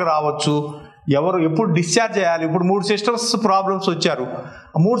లోపలికి రావచ్చు, ఎవరు ఎప్పుడు డిశ్చార్జ్ చేయాలి. ఇప్పుడు 3 సిస్టమ్స్ ప్రాబ్లమ్స్ వచ్చారు,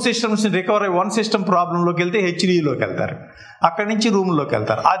 3 సిస్టమ్స్ రికవర్ అయ్యి 1 సిస్టమ్ ప్రాబ్లంలోకి వెళ్తే హెచ్డిలోకి వెళ్తారు, అక్కడి నుంచి రూమ్లోకి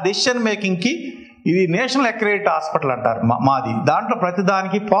వెళ్తారు. ఆ డెసిషన్ మేకింగ్కి ఇది నేషనల్ అక్రెడిట్ హాస్పిటల్ అంటారు మాది. దాంట్లో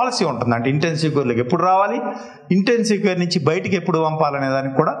ప్రతిదానికి పాలసీ ఉంటుంది. అంటే ఇంటెన్సివ్ కేర్లోకి ఎప్పుడు రావాలి, ఇంటెన్సివ్ కేర్ నుంచి బయటికి ఎప్పుడు పంపాలనే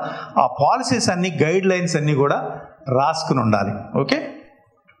దానికి కూడా ఆ పాలసీస్ అన్ని, గైడ్ లైన్స్ అన్నీ కూడా రాసుకుని ఉండాలి. ఓకే,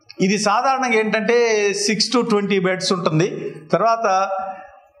 ఇది సాధారణంగా ఏంటంటే 6 to 20 beds ఉంటుంది. తర్వాత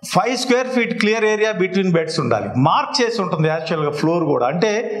 5 square feet clear area between beds ఉండాలి. మార్క్ చేసి ఉంటుంది యాక్చువల్గా ఫ్లోర్ కూడా.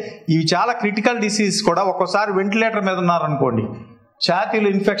 అంటే ఇవి చాలా క్రిటికల్ డిసీజ్ కూడా. ఒక్కోసారి వెంటిలేటర్ మీద ఉన్నారనుకోండి, ఛాతీలో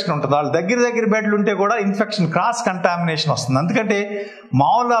ఇన్ఫెక్షన్ ఉంటుంది. వాళ్ళు దగ్గర బెడ్లు ఉంటే కూడా ఇన్ఫెక్షన్, క్రాస్ కంటామినేషన్ వస్తుంది. ఎందుకంటే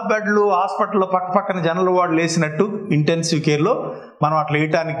మామూలు బెడ్లు హాస్పిటల్లో పక్కన జనరల్ వార్డులు వేసినట్టు ఇంటెన్సివ్ కేర్లో మనం అట్లా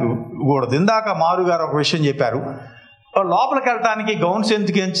వేయటానికి కూడదు. ఇందాక మారు గారు ఒక విషయం చెప్పారు, లోపలికి వెళ్ళటానికి గౌన్స్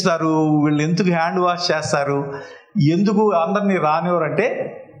ఎందుకు ఎంచుతారు, వీళ్ళు ఎందుకు హ్యాండ్ వాష్ చేస్తారు, ఎందుకు అందరినీ రానివ్వరంటే,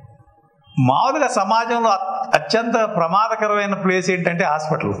 మామూలుగా సమాజంలో అత్యంత ప్రమాదకరమైన ప్లేస్ ఏంటంటే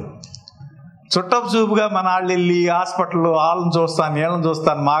హాస్పిటల్. చుట్టపు చూపుగా మన వాళ్ళు వెళ్ళి హాస్పిటల్లో వాళ్ళని చూస్తాను, వీళ్ళని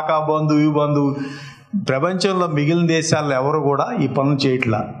చూస్తాను, మాకా బంధువు ఈ బంధువు. ప్రపంచంలో మిగిలిన దేశాల్లో ఎవరు కూడా ఈ పనులు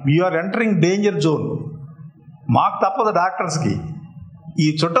చేయట్లా. We are entering danger zone. మాకు తప్పదు డాక్టర్స్కి. ఈ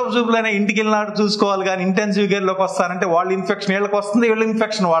చుట్టపు చూపులైనా ఇంటికి వెళ్ళినాడు చూసుకోవాలి, కానీ ఇంటెన్సివ్ కేర్లోకి వస్తారంటే వాళ్ళు ఇన్ఫెక్షన్ వీళ్ళకి వస్తుంది, వీళ్ళ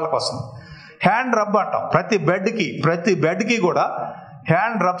ఇన్ఫెక్షన్ వాళ్ళకి వస్తుంది. హ్యాండ్ రబ్ అంటాం. ప్రతి బెడ్కి కూడా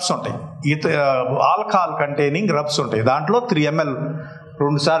హ్యాండ్ రబ్స్ ఉంటాయి. ఆల్కహాల్ కంటైనింగ్ రబ్స్ ఉంటాయి. దాంట్లో 3 ml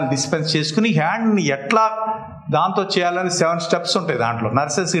 2 సార్లు డిస్పెన్స్ చేసుకుని హ్యాండ్ని ఎట్లా దాంతో చేయాలని 7 స్టెప్స్ ఉంటాయి. దాంట్లో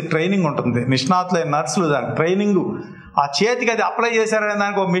నర్సెస్కి ట్రైనింగ్ ఉంటుంది, నిష్ణాతులైన నర్సులు దానికి ట్రైనింగ్. ఆ చేతికి అది అప్లై చేశారనే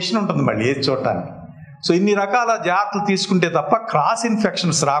దానికి ఒక మిషన్ ఉంటుంది మళ్ళీ ఏది చూడటానికి. సో ఇన్ని రకాల జాగ్రత్తలు తీసుకుంటే తప్ప క్రాస్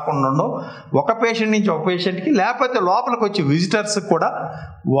ఇన్ఫెక్షన్స్ రాకుండా ఉండవు. ఒక పేషెంట్ నుంచి ఒక పేషెంట్కి, లేకపోతే లోపలికి వచ్చి విజిటర్స్కి కూడా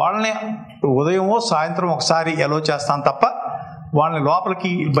వాళ్ళని ఉదయమో సాయంత్రం ఒకసారి ఎలో చేస్తాను తప్ప వాళ్ళని లోపలికి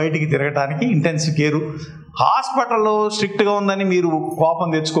బయటికి తిరగటానికి ఇంటెన్సివ్ కేరు. హాస్పిటల్లో స్ట్రిక్ట్గా ఉందని మీరు కోపం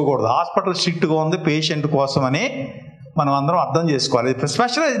తెచ్చుకోకూడదు. హాస్పిటల్ స్ట్రిక్ట్గా ఉంది పేషెంట్ కోసమనే మనం అందరం అర్థం చేసుకోవాలి.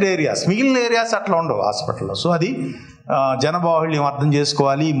 స్పెషలైజ్డ్ ఏరియాస్, మిగిలిన ఏరియాస్ అట్లా ఉండవు హాస్పిటల్లో. సో అది జనబాహుళ్యం అర్థం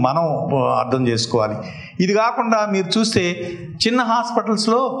చేసుకోవాలి, మనం అర్థం చేసుకోవాలి. ఇది కాకుండా మీరు చూస్తే చిన్న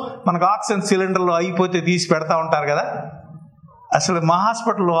హాస్పిటల్స్లో మనకు ఆక్సిజన్ సిలిండర్లు అయిపోతే తీసి పెడతా ఉంటారు కదా. అసలు మా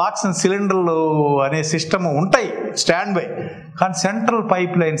హాస్పిటల్లో ఆక్సిజన్ సిలిండర్లు అనే సిస్టమ్ ఉంటాయి స్టాండ్ బై, కానీ సెంట్రల్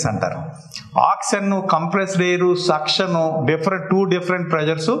పైప్ లైన్స్ అంటారు. Oxygen, compressed air, suction, two different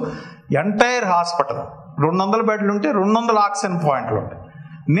pressures. Entire hospital 200 బెడ్లు ఉంటే 200 ఆక్సిజన్ పాయింట్లు ఉంటాయి.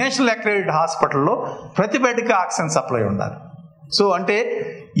 నేషనల్ అక్రెడిటెడ్ హాస్పిటల్లో ప్రతి బెడ్కి ఆక్సిజన్ సప్లై ఉండాలి. సో అంటే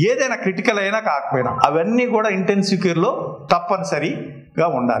ఏదైనా క్రిటికల్ అయినా కాకపోయినా అవన్నీ కూడా ఇంటెన్సివ్ కేర్లో తప్పనిసరిగా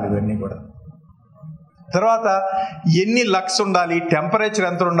ఉండాలి. ఇవన్నీ కూడా తర్వాత ఎన్ని లక్స్ ఉండాలి, టెంపరేచర్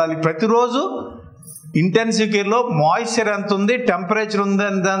ఎంత ఉండాలి, ప్రతిరోజు ఇంటెన్సివ్ కేర్లో మాయిశ్చర్ ఎంత ఉంది, టెంపరేచర్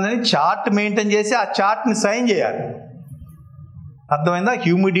ఉందని చార్ట్ మెయింటైన్ చేసి ఆ చార్ట్ని సైన్ చేయాలి. అర్థమైందా?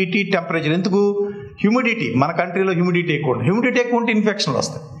 Humidity, temperature. ఎందుకు హ్యూమిడిటీ? మన కంట్రీలో హ్యూమిడిటీ ఎక్కువ ఉంటుంది. హ్యూమిడిటీ ఎక్కువ ఉంటే ఇన్ఫెక్షన్లు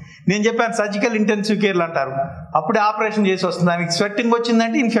వస్తాయి. నేను చెప్పాను సర్జికల్ ఇంటెన్సివ్ కేర్లు అంటారు, అప్పుడే ఆపరేషన్ చేసి వస్తుంది, దానికి స్వెట్టింగ్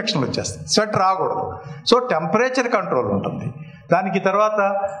వచ్చిందంటే ఇన్ఫెక్షన్లు వచ్చేస్తాయి. స్వెట్ రాకూడదు. సో టెంపరేచర్ కంట్రోల్ ఉంటుంది దానికి. తర్వాత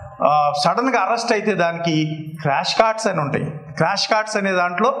సడన్గా అరెస్ట్ అయితే దానికి క్రాష్ కార్ట్స్ అని ఉంటాయి. క్రాష్ కార్ట్స్ అనే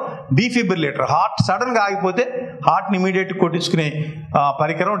దాంట్లో డీఫిబ్రిలేటర్, హార్ట్ సడన్గా ఆగిపోతే హార్ట్ని ఇమీడియట్గా కొట్టించుకునే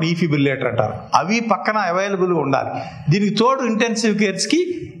పరికరం డీఫిబ్రిలేటర్ అంటారు. అవి పక్కన అవైలబుల్గా ఉండాలి. దీనికి తోడు ఇంటెన్సివ్ కేర్స్కి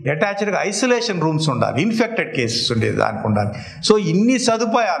అటాచ్డ్గా ఐసోలేషన్ రూమ్స్ ఉండాలి, ఇన్ఫెక్టెడ్ కేసెస్ ఉండేది దానికి ఉండాలి. సో ఇన్ని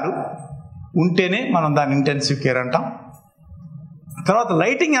సదుపాయాలు ఉంటేనే మనం దాన్ని ఇంటెన్సివ్ కేర్ అంటాం. తర్వాత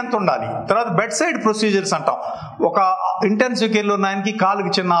లైటింగ్ ఎంత ఉండాలి, తర్వాత బెడ్ సైడ్ ప్రొసీజర్స్ అంటాం. ఒక ఇంటెన్సివ్ కేర్లో ఆయనకి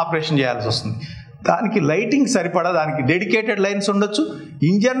కాలుకి చిన్న ఆపరేషన్ చేయాల్సి వస్తుంది, దానికి లైటింగ్ సరిపడా దానికి డెడికేటెడ్ లైన్స్ ఉండొచ్చు.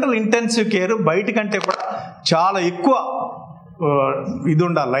 ఇన్ జనరల్ ఇంటెన్సివ్ కేర్ బయట కంటే కూడా చాలా ఎక్కువ ఇది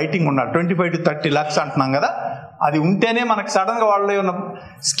ఉండాలి, లైటింగ్ ఉండాలి. 25 to 30 lakhs అంటున్నాం కదా, అది ఉంటేనే మనకు సడన్గా వాళ్ళు ఏమన్నా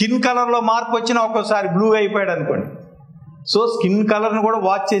స్కిన్ కలర్లో మార్పు వచ్చినా ఒక్కోసారి బ్లూ అయిపోయాడు అనుకోండి. సో స్కిన్ కలర్ని కూడా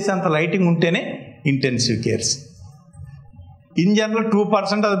వాచ్ చేసేంత లైటింగ్ ఉంటేనే intensive cares. In general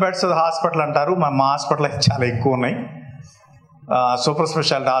 2% of the beds hospital అంటారు. మా హాస్పిటల్ అయితే చాలా ఎక్కువ ఉన్నాయి, సూపర్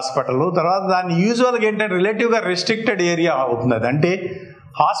స్పెషాలిటీ హాస్పిటల్. తర్వాత దాన్ని యూజువల్గా ఏంటంటే రిలేటివ్గా రెస్ట్రిక్టెడ్ ఏరియా అవుతుంది. అది అంటే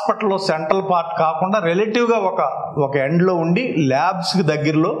హాస్పిటల్లో సెంట్రల్ పార్ట్ కాకుండా రిలేటివ్గా ఒక ఎండ్లో ఉండి ల్యాబ్స్కి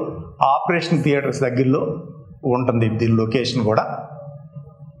దగ్గరలో, ఆపరేషన్ థియేటర్స్ దగ్గరలో ఉంటుంది దీని లొకేషన్ కూడా.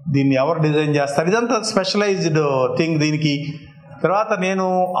 దీన్ని ఎవరు డిజైన్ చేస్తారు, ఇదంతా స్పెషలైజ్డ్ థింగ్ దీనికి. తర్వాత నేను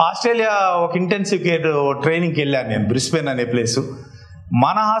ఆస్ట్రేలియా ఒక ఇంటెన్సివ్ కేర్ ట్రైనింగ్కి వెళ్ళాను నేను, బ్రిస్బెన్ అనే ప్లేసు.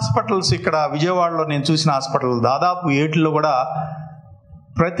 మన హాస్పిటల్స్ ఇక్కడ విజయవాడలో నేను చూసిన హాస్పిటల్ దాదాపు 8లో కూడా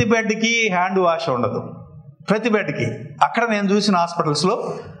ప్రతి బెడ్కి హ్యాండ్ వాష్ ఉండదు, ప్రతి బెడ్కి. అక్కడ నేను చూసిన హాస్పిటల్స్లో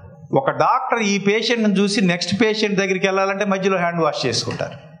ఒక డాక్టర్ ఈ పేషెంట్ని చూసి నెక్స్ట్ పేషెంట్ దగ్గరికి వెళ్ళాలంటే మధ్యలో హ్యాండ్ వాష్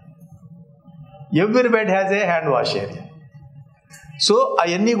చేసుకుంటారు. Every bed has a hand wash area. So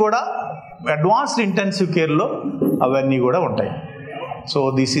అవన్నీ కూడా అడ్వాన్స్డ్ ఇంటెన్సివ్ కేర్లో అవన్నీ కూడా ఉంటాయి. So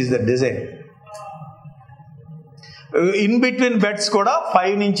this is the design. In between beds కూడా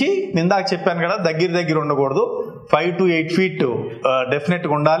 5 నుంచి, ఇందాక చెప్పాను కదా దగ్గర ఉండకూడదు, 5 to 8 feet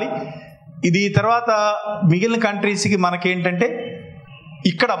డెఫినెట్గా ఉండాలి. ఇది తర్వాత మిగిలిన కంట్రీస్కి మనకేంటంటే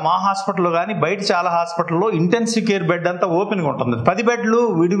ఇక్కడ మా హాస్పిటల్లో కానీ బయట చాలా హాస్పిటల్లో ఇంటెన్సివ్ కేర్ బెడ్ అంతా ఓపెన్గా ఉంటుంది. 10 బెడ్లు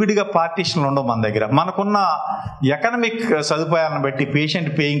విడివిడిగా పార్టీషన్లు ఉండవు మన దగ్గర. మనకున్న ఎకనమిక్ సదుపాయాలను బట్టి,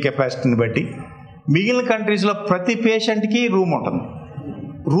 పేషెంట్ పేయింగ్ కెపాసిటీని బట్టి మిగిలిన కంట్రీస్లో ప్రతి పేషెంట్కి రూమ్ ఉంటుంది,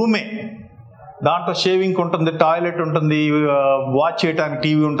 రూమే, దాంట్లో షేవింగ్ ఉంటుంది, టాయిలెట్ ఉంటుంది, వాచ్ చేయడానికి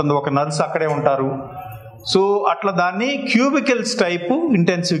టీవీ ఉంటుంది, ఒక నర్స్ అక్కడే ఉంటారు. సో అట్లా దాన్ని క్యూబికల్స్ టైపు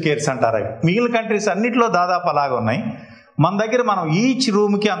ఇంటెన్సివ్ కేర్స్ అంటారు. అవి మిగిలిన కంట్రీస్ అన్నింటిలో దాదాపు అలాగే ఉన్నాయి. మన దగ్గర మనం ఈచ్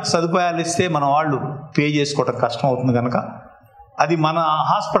రూమ్కి అంత సదుపాయాలు ఇస్తే మన వాళ్ళు పే చేసుకోవడం కష్టం అవుతుంది కనుక అది మన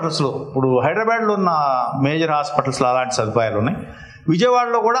హాస్పిటల్స్లో, ఇప్పుడు హైదరాబాద్లో ఉన్న మేజర్ హాస్పిటల్స్లో అలాంటి సదుపాయాలు ఉన్నాయి.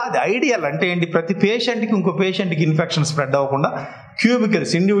 విజయవాడలో కూడా అది ఐడియల్. అంటే ఏంటి, ప్రతి పేషెంట్కి ఇంకో పేషెంట్కి ఇన్ఫెక్షన్ స్ప్రెడ్ అవ్వకుండా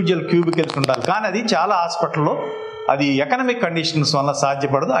క్యూబికల్స్, ఇండివిజువల్ క్యూబికల్స్ ఉండాలి. కానీ అది చాలా హాస్పిటల్లో అది ఎకనామిక్ కండిషన్స్ వల్ల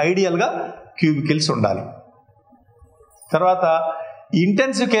సాధ్యపడదు. ఐడియల్గా క్యూబికల్స్ ఉండాలి. తర్వాత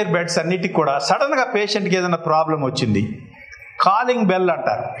ఇంటెన్సివ్ కేర్ బెడ్స్ అన్నిటికి కూడా సడన్గా పేషెంట్కి ఏదైనా ప్రాబ్లం వచ్చింది, కాలింగ్ బెల్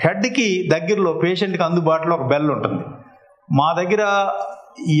అంటారు. హెడ్కి దగ్గరలో పేషెంట్కి అందుబాటులో ఒక బెల్ ఉంటుంది. మా దగ్గర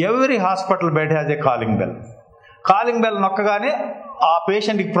every hospital bed has a calling bell. Calling bell నొక్కగానే ఆ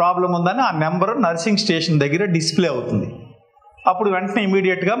పేషెంట్కి ప్రాబ్లం ఉందని ఆ నెంబర్ నర్సింగ్ స్టేషన్ దగ్గర డిస్ప్లే అవుతుంది. అప్పుడు వెంటనే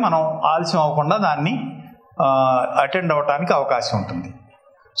ఇమీడియట్గా మనం ఆలస్యం అవ్వకుండా దాన్ని అటెండ్ అవ్వడానికి అవకాశం ఉంటుంది.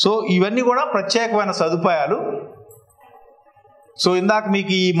 సో ఇవన్నీ కూడా ప్రత్యేకమైన సదుపాయాలు. సో ఇందాక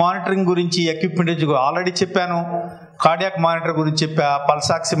మీకు ఈ మానిటరింగ్ గురించి, ఎక్విప్మెంట్ ఆల్రెడీ చెప్పాను. కార్డియాక్ మానిటర్ గురించి చెప్పా,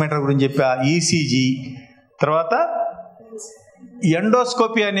 పల్స్ ఆక్సిమీటర్ గురించి చెప్పా, ఈసీజీ. తర్వాత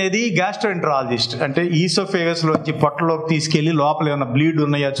ఎండోస్కోపీ అనేది గ్యాస్ట్రోఎంటరాలజిస్ట్, అంటే ఈసోఫేగస్లోంచి పొట్టలోకి తీసుకెళ్ళి లోపల ఏమైనా బ్లీడ్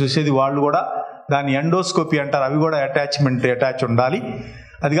ఉన్నాయా చూసేది వాళ్ళు కూడా దాన్ని ఎండోస్కోపీ అంటారు. అవి కూడా అటాచ్ ఉండాలి.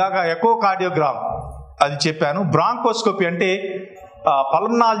 అది కాక ఎకో కార్డియోగ్రామ్ అది చెప్పాను. బ్రాంకోస్కోపీ అంటే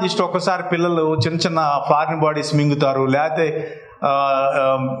పల్మనాలజిస్ట్ ఒక్కసారి పిల్లలు చిన్న చిన్న ఫారిన్ బాడీస్ మింగుతారు, లేకపోతే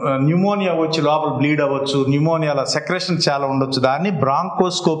న్యూమోనియా వచ్చి లోపల బ్లీడ్ అవ్వచ్చు, న్యూమోనియాల సెక్రెషన్ చాలా ఉండొచ్చు. దాన్ని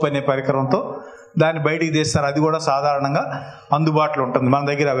బ్రాంకోస్కోప్ అనే పరికరంతో దాన్ని బయటికి తీస్తారు. అది కూడా సాధారణంగా అందుబాటులో ఉంటుంది. మన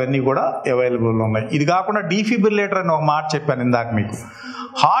దగ్గర అవన్నీ కూడా అవైలబుల్ ఉన్నాయి. ఇది కాకుండా డీఫిబ్రిలేటర్ అని ఒక మాట చెప్పాను ఇందాక మీకు.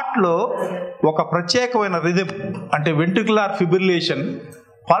 హార్ట్లో ఒక ప్రత్యేకమైన రిథమ్, అంటే వెంట్రికులర్ ఫిబ్రిలేషన్,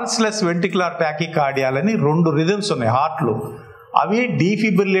 పల్స్లెస్ వెంట్రికులర్ టాకీకార్డియా అని 2 రిథమ్స్ ఉన్నాయి హార్ట్లో. అవి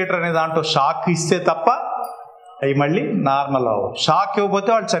డీఫిబ్రిలేటర్ అనే దాంట్లో షాక్ ఇస్తే తప్ప అవి మళ్ళీ నార్మల్ అవ్వవు. షాక్ ఇవ్వకపోతే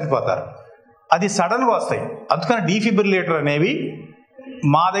వాళ్ళు చనిపోతారు. అది సడన్గా వస్తాయి. అందుకని డీఫిబ్రిలేటర్ అనేవి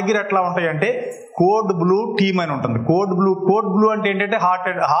మా దగ్గర ఎట్లా ఉంటాయంటే కోడ్ బ్లూ టీమ్ అని ఉంటుంది. కోడ్ బ్లూ అంటే ఏంటంటే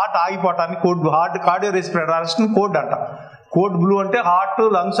heart ఆగిపోవటానికి heart cardio respiratory arrest code అంట. కోడ్ బ్లూ అంటే హార్ట్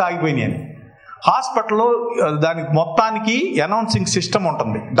లంగ్స్ ఆగిపోయినాయి అని. హాస్పిటల్లో దానికి మొత్తానికి అనౌన్సింగ్ సిస్టమ్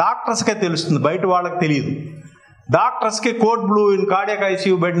ఉంటుంది. డాక్టర్స్కే తెలుస్తుంది, బయట వాళ్ళకి తెలియదు. డాక్టర్స్కి code blue in cardiac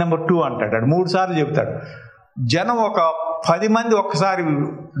ICU bed number 2 అంటాడు. 3 సార్లు చెప్తాడు. జనం ఒక 10 మంది ఒక్కసారి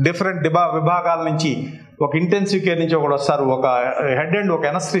డిఫరెంట్ విభాగాల నుంచి, ఒక ఇంటెన్సివ్ కేర్ నుంచి ఒకడు వస్తారు, ఒక హెడ్ అండ్ ఒక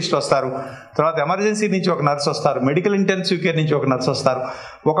ఎనస్థిస్ట్ వస్తారు, తర్వాత ఎమర్జెన్సీ నుంచి ఒక నర్స్ వస్తారు, మెడికల్ ఇంటెన్సివ్ కేర్ నుంచి ఒక నర్స్ వస్తారు.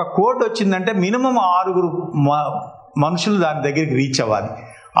 ఒక కోడ్ వచ్చిందంటే మినిమం 6 మనుషులు దాని దగ్గరికి రీచ్ అవ్వాలి.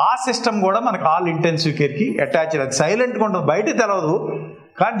 ఆ సిస్టమ్ కూడా మనకు ఆల్ ఇంటెన్సివ్ కేర్కి అటాచ్. అది సైలెంట్గా ఉంటుంది, బయట తెలవదు,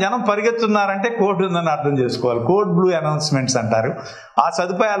 కానీ జనం పరిగెత్తున్నారంటే కోడ్ ఉందని అర్థం చేసుకోవాలి. కోడ్ బ్లూ అనౌన్స్మెంట్స్ అంటారు. ఆ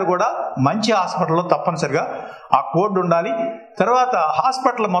సదుపాయాలు కూడా మంచి హాస్పిటల్లో తప్పనిసరిగా ఆ కోడ్ ఉండాలి. తర్వాత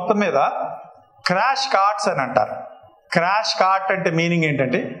హాస్పిటల్ మొత్తం మీద క్రాష్ కార్ట్స్ అని అంటారు. క్రాష్ కార్ట్ అంటే మీనింగ్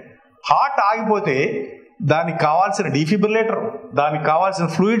ఏంటంటే హార్ట్ ఆగిపోతే దానికి కావాల్సిన డీఫిబ్రిలేటర్, దానికి కావాల్సిన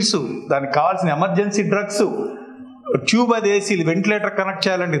ఫ్లూయిడ్స్, దానికి కావాల్సిన ఎమర్జెన్సీ డ్రగ్స్, ట్యూబ్ అది వేసి వెంటిలేటర్ కనెక్ట్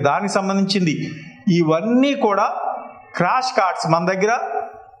చేయాలండి, దానికి సంబంధించింది ఇవన్నీ కూడా క్రాష్ కార్ట్స్. మన దగ్గర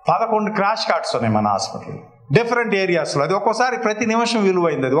 11 క్రాష్ కార్ట్స్ ఉన్నాయి మన హాస్పిటల్ డిఫరెంట్ ఏరియాస్లో. అది ఒక్కోసారి ప్రతి నిమిషం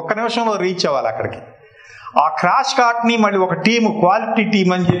విలువైంది. అది 1 నిమిషంలో రీచ్ అవ్వాలి అక్కడికి. ఆ క్రాష్ కార్ట్ని మళ్ళీ ఒక టీము, క్వాలిటీ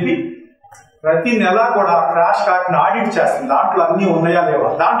టీమ్ అని చెప్పి ప్రతి నెల కూడా క్రాష్ కార్ట్ని ఆడిట్ చేస్తుంది. దాంట్లో అన్నీ ఉన్నాయా లేవా,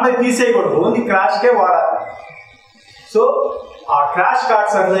 దాంట్లో తీసేయకూడదు, ఓన్లీ క్రాష్కే వాడాలి. సో ఆ క్రాష్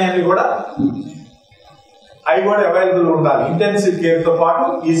కార్ట్స్ అన్నీ కూడా అవి కూడా అవైలబుల్ ఉండాలి. ఇంటెన్సివ్ కేర్తో పాటు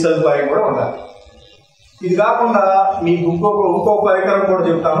ఈ సదుపాయం కూడా ఉండాలి. ఇది కాకుండా మీకు ఇంకో పరికరం కూడా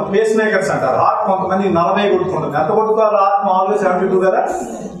చెప్తాను. పేస్ మేకర్స్ అంటారు. హార్ట్ కొంతమంది 40 కొట్టుకుంటుంది. ఎంత కొట్టుకోవాలి? హార్ట్ మామూలుగా 72 కదా.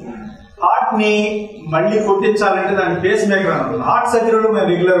 హార్ట్ని మళ్ళీ కొట్టించాలంటే దాన్ని పేస్ మేకర్ అని ఉంటుంది. హార్ట్ సర్జరీలో మేము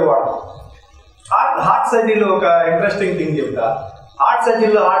రెగ్యులర్గా వాడతాం. హార్ట్ సర్జరీలో ఒక ఇంట్రెస్టింగ్ థింగ్ చెప్తా. హార్ట్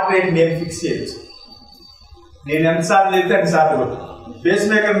సర్జరీలో హార్ట్ రేట్ నేను ఫిక్స్ చేయొచ్చు. నేను ఎంతసార్లు చెప్తే అన్నిసార్లు కొట్టాను. పేస్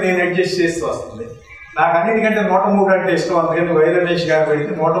మేకర్ నేను అడ్జస్ట్ చేస్తూ వస్తుంది. నాకు అన్నిటికంటే 103 అంటే ఇష్టం. అందుకని వైరమేష్ గారు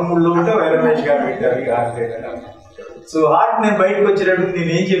పెడితే 103లో ఉంటే వైరమేష్ గారు పెట్టారు. సో హార్ట్ నేను బయటకు వచ్చేటప్పుడు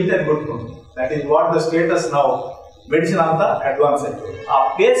నేను ఏం చెప్తే అని కొట్టుకుంటాను. That is what the status now. Medicine అంతా అడ్వాన్స్ అయిపోయింది. ఆ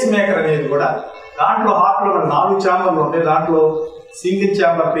పేస్ మేకర్ అనేది కూడా దాంట్లో హార్ట్లో 4 ఛాంబర్లు ఉంటాయి. దాంట్లో సింగిల్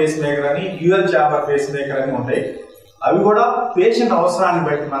ఛాంబర్ పేస్ మేకర్ అని, డ్యూయల్ ఛాంబర్ పేస్ మేకర్ అని ఉంటాయి. అవి కూడా పేషెంట్ అవసరాన్ని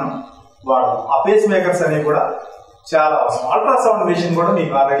బట్టి మనం వాడతాం. ఆ పేస్ మేకర్స్ అనేవి కూడా చాలా అవసరం. అల్ట్రాసౌండ్ మెషిన్ కూడా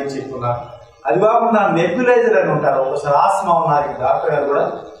మీకు ఆల్రెడీ చెప్పుకున్నారు. అది కాకుండా నెబ్యులైజర్ అని ఉంటారు. ఒకసారి ఆస్మా ఉన్నారు డాక్టర్ గారు కూడా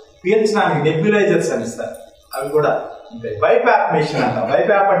పీల్చడానికి నెబ్యులైజర్స్ అని ఇస్తారు, అవి కూడా ఉంటాయి. బైప్యాప్ మెషిన్ అంటాం.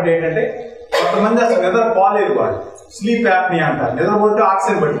 బైప్యాప్ అంటే ఏంటంటే కొంతమంది అసలు నిద్ర పోలేరు, వాళ్ళు స్లీప్ యాప్నియా అంటారు, నిద్రపోతే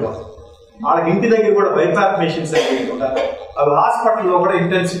ఆక్సిజన్ పట్టుకోవాలి. వాళ్ళకి ఇంటి దగ్గర కూడా బైప్యాప్ మెషిన్స్ అనేవి ఉంటారు. అవి హాస్పిటల్లో కూడా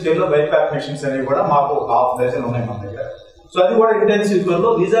ఇంటెన్సివ్ కేర్లో బైప్యాప్ మెషిన్స్ అనేవి కూడా మాకు ఒక 1/2 డజన్ ఉన్నాయి మన దగ్గర. సో అది కూడా intensive కేర్లో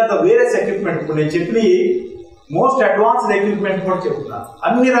these are the various equipment. ఇప్పుడు నేను చెప్పి మోస్ట్ అడ్వాన్స్డ్ ఎక్విప్మెంట్ కూడా చెప్తున్నాను.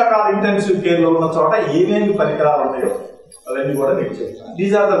 అన్ని రకాల ఇంటెన్సివ్ కేర్లో ఉన్న చోట ఏమేమి పరికరాలు ఉన్నాయో అవన్నీ కూడా మీకు చెప్తాను.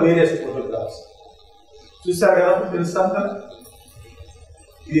 These are the various photographs. చూసారు కదా, తెలుస్తాను కదా.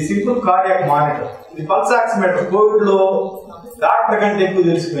 ఇది సింపుల్ కార్డియాక్ మానిటర్, ఇది పల్స్ ఆక్సిమీటర్. కోవిడ్ లో డాక్టర్ కంటే ఎక్కువ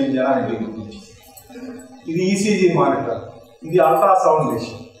తెలిసిపోయింది జనానికి. ఇది ఈసీజీ మానిటర్, ఇది అల్ట్రాసౌండ్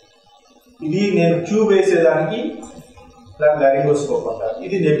మెషిన్, ఇది నేను ట్యూబ్ వేసేదానికి దాని లారింగోస్కోప్ అంటారు.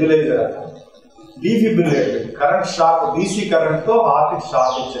 ఇది నెబ్యులైజర్ అంటారు. Defibrillator, current shock, DC current తో హార్ట్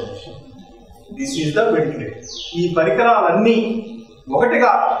షాక్ ఇచ్చే machine. This is the ventilator. ఈ పరికరాలన్నీ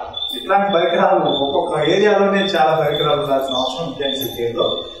ఒకటిగా, ఇట్లాంటి పరికరాలు ఒక్కొక్క ఏరియాలోనే చాలా పరికరాలు ఉండాల్సిన అవసరం ఇంటెన్సివ్ కేర్లో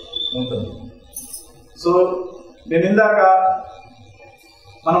ఉంటుంది. సో నేను ఇందాక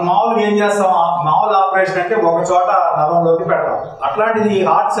మనం మామూలుగా ఏం చేస్తాం, మామూలు ఆపరేషన్ అంటే ఒక చోట నరంలోకి పెడతాం. అట్లాంటిది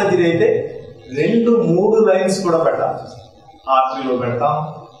హార్ట్ సర్జరీ అయితే 2-3 లైన్స్ కూడా పెట్టాల్సి వస్తుంది. ఆర్టరీలో పెడతాం,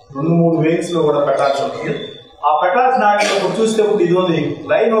 2-3 వెయిన్స్ లో కూడా పెట్టాల్సి ఉంటుంది. ఆ పెట్టాల్సిన ఇప్పుడు చూస్తే ఇప్పుడు ఇది ఉంది,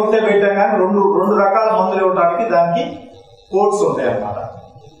 లైన్ ఒకటే పెట్టాం కానీ రెండు రకాల మందులు ఇవ్వడానికి దానికి కోడ్స్ ఉంటాయి అన్నమాట.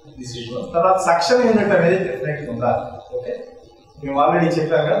 తర్వాత సక్షన్ యూనిట్ అనేది డెఫినెట్గా ఉండాలి. ఓకే, మేము ఆల్రెడీ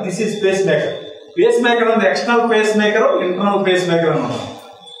చెప్పాం కదా. This is face maker. Face maker ఉంది, external face maker, internal face maker అని ఉంటుంది.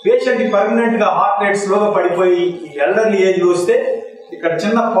 పేషెంట్ పర్మనెంట్ గా హార్ట్ రేట్ స్లోగా పడిపోయి ఎల్డర్లీ ఏజ్ లో వస్తే ఇక్కడ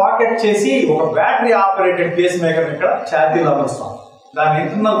చిన్న పాకెట్ చేసి ఒక బ్యాటరీ ఆపరేటెడ్ పేస్ మేకర్ ఇక్కడ ఛాతీలో అమరుస్తాం, దాని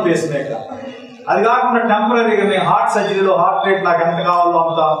ఇంటర్నల్ పేస్ మేకర్. అది కాకుండా టెంపరీగా నేను హార్ట్ సర్జరీలో హార్ట్ రేట్ నాకు ఎంత కావాలో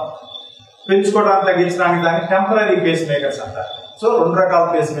అంత పెంచుకోవడానికి తగ్గించడానికి దాన్ని టెంపరీ పేస్ మేకర్స్ అంటారు. సో 2 రకాల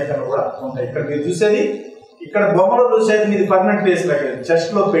పేస్ మేకర్లు కూడా ఉంటాయి. ఇక్కడ మీరు చూసేది, ఇక్కడ బొమ్మలో చూసేది మీది పర్మనెంట్ పేస్ మేకర్,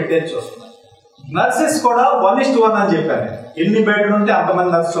 చెస్ట్ లో పెట్టేది చూస్తున్నాం. నర్సెస్ కూడా 1:1 అని చెప్పాను. ఎన్ని బెడ్లు ఉంటే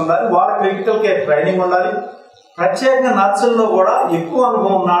అంతమంది నర్సెస్ ఉండాలి, వాళ్ళ క్రిటికల్ కేర్ ట్రైనింగ్ ఉండాలి. ప్రత్యేకంగా నర్సుల్లో కూడా ఎక్కువ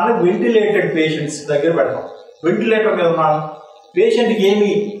అనుభవం ఉన్నాను వెంటిలేటెడ్ పేషెంట్స్ దగ్గర పెడతాం. వెంటిలేటర్ మీద ఉన్నాను, పేషెంట్కి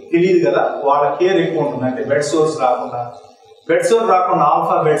ఏమీ తెలియదు కదా, వాళ్ళ కేర్ ఎక్కువ ఉంటుంది. అంటే బెడ్ సోర్స్ రాకుండా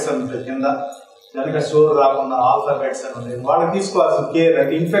ఆల్ఫా బెడ్స్ అని ఉంటాయి కింద, కనుక సోర్ రాకుండా ఆల్ఫా బెడ్స్ అని ఉంటాయి. వాళ్ళకి తీసుకోవాల్సిన కేర్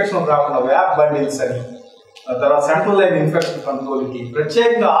అంటే ఇన్ఫెక్షన్ రాకుండా వ్యాప్ బండిల్స్ అని, తర్వాత సెంట్రల్ లైన్ ఇన్ఫెక్షన్ కంట్రోల్కి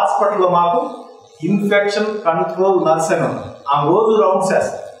ప్రత్యేకంగా హాస్పిటల్లో మాకు ఇన్ఫెక్షన్ కంట్రోల్ నర్స్ అని ఉంటుంది. ఆ రోజు రౌండ్స్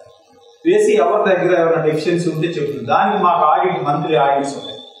వేస్తారు, వేసి ఎవరి దగ్గర ఏమైనా డెఫిషియన్సీ ఉంటే చెప్తుంది. దానికి మాకు మంత్లీ ఆడిట్స్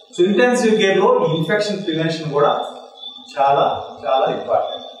ఉంటాయి. సో ఇంటెన్సివ్ కేర్లో ఇన్ఫెక్షన్ ప్రివెన్షన్ కూడా చాలా చాలా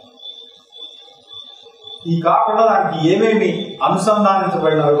ఇంపార్టెంట్. ఈ కాకుండా దానికి ఏమేమి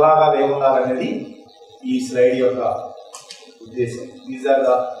అనుసంధానించబడిన విభాగాలు ఏమున్నారనేది ఈ స్లైడ్ యొక్క ఉద్దేశం. These are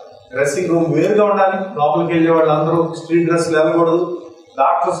the dressing room వేరుగా ఉండాలి, లోపలికి వెళ్ళే వాళ్ళు అందరూ స్ట్రీట్ డ్రెస్లు వెళ్ళకూడదు,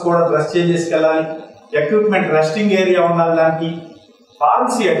 డాక్టర్స్ కూడా dress change చేసుకెళ్ళాలి. Equipment resting area ఉండాలి, దానికి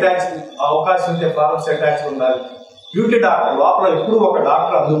ఫార్మసీ అటాచ్ అవకాశం ఉంటే ఫార్మసీ అటాచ్ ఉండాలి. డ్యూటీ డాక్టర్ లోపల ఎప్పుడు ఒక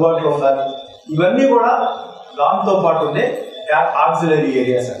డాక్టర్ అందుబాటులో ఉండాలి. ఇవన్నీ కూడా దాంతో పాటు ఉండే ఆక్సిలరీ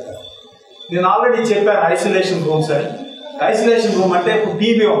ఏరియాస్ అంటారు. నేను ఆల్రెడీ చెప్పాను ఐసోలేషన్ రూమ్స్ అని. ఐసోలేషన్ రూమ్ అంటే ఇప్పుడు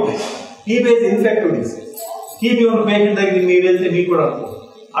టీబీ ఉంది, టీబీ ఇన్ఫెక్టివ్ డిసీజ్. టీబీ ఉన్న పేషెంట్ దగ్గరికి మీరు వెళ్తే మీకు కూడా అనుకో,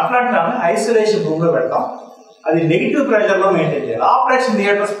 అట్లాంటి ఐసోలేషన్ రూమ్ లో పెడతాం. అది నెగిటివ్ ప్రెషర్ లో మెయింటైన్ చేయాలి. ఆపరేషన్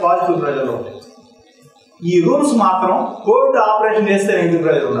థియేటర్స్ పాజిటివ్ ప్రెషర్ లో ఉంటాయి. ఈ రూమ్స్ మాత్రం కోవిడ్ ఆపరేషన్ చేస్తే నెగిటివ్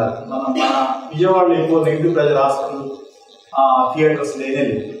ప్రెషర్ ఉండాలి. మన విజయవాడలో ఎక్కువ నెగిటివ్ ప్రెషర్ హాస్పిటల్ థియేటర్స్ లేనే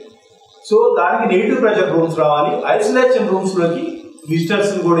లేదు. సో దానికి నెగిటివ్ ప్రెషర్ రూమ్స్ రావాలి. ఐసోలేషన్ రూమ్స్ లోకి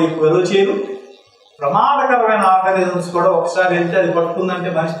విజిటర్స్ కూడా ఎక్కువ ఎలో చేయరు. ప్రమాదకరమైన ఆర్గానిజమ్స్ కూడా ఒకసారి వెళ్తే అది పట్టుకుందంటే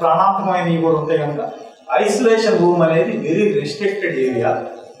మనిషి ప్రాణాంతకమైనవి కూడా ఉంటాయి కనుక ఐసోలేషన్ రూమ్ అనేది వెరీ రెస్ట్రిక్టెడ్ ఏరియా.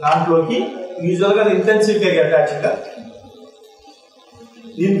 దాంట్లోకి యూజువల్గా ఇంటెన్సివ్ కేర్ అటాచ్గా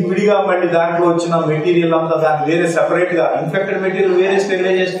దీనికి విడిగా మళ్ళీ దాంట్లో వచ్చిన మెటీరియల్ అంతా దానికి వేరే సెపరేట్గా ఇన్ఫెక్టెడ్ మెటీరియల్ వేరే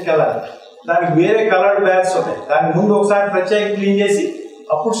స్టెరిలైజేషన్కి వెళ్ళాలి. దానికి వేరే కలర్డ్ బ్యాగ్స్ ఉంటాయి. దానికి ముందు ఒకసారి ప్రత్యేక క్లీన్ చేసి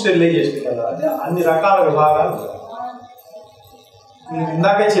అప్పుడు స్టెరిలైజేషన్కి వెళ్ళాలి. అంటే అన్ని రకాల విభాగాలు. నేను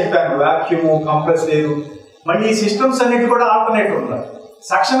ఇందాకే చెప్పాను, వ్యాక్యూమ్, కంప్రెస్ ఎయిర్, మళ్ళీ ఈ సిస్టమ్స్ అన్నిటి కూడా ఆల్టర్నేటివ్ ఉండాలి.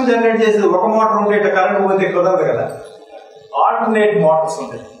 సక్షన్ జనరేట్ చేసేది ఒక మోటార్ ఉంటే ఇట్లా కరెంట్ పోతే కుదరదు కదా, ఆల్టర్నేట్ మోటార్స్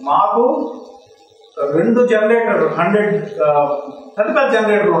ఉంటాయి. మాకు 2 జనరేటర్ 100 పెద్ద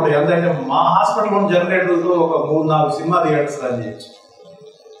జనరేటర్లు ఉంటాయి. ఎందుకంటే మా హాస్పిటల్లో జనరేటర్లతో ఒక 3-4 సినిమా థియేటర్స్ రన్ చేయొచ్చు,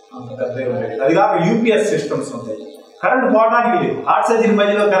 అంత పెద్దగా ఉంటాయి. అది కాక యూపీఎస్ సిస్టమ్స్ ఉంటాయి. కరెంట్ పోవడానికి లేదు. హార్ట్ సర్జరీ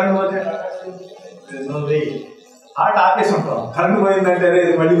మధ్యలో కరెంట్ పోతే హార్ట్ ఆపేసి ఉంటాం. కరెంట్ పోయిందంటే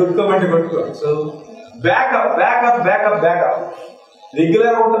మళ్ళీ కొట్టుకోమంటే కొట్టుకో. So backup backup backup backup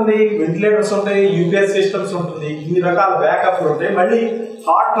regular ఉంటుంది, వెంటిలేటర్స్ ఉంటాయి, యూపీఎస్ సిస్టమ్స్ ఉంటుంది, ఇన్ని రకాల బ్యాకప్లు ఉంటాయి. మళ్ళీ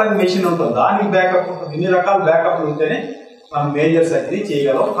హార్ట్ లంగ్ మెషిన్ ఉంటుంది, దానికి బ్యాకప్ ఉంటుంది. ఇన్ని రకాల బ్యాకప్లు ఉంటేనే మనం మేజర్ సర్జరీ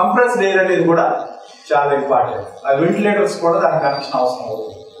చేయగలం. కంప్రెస్డ్ ఎయిర్ అనేది కూడా చాలా ఇంపార్టెంట్. ఆ వెంటిలేటర్స్ కూడా దానికి కనెక్షన్ అవసరం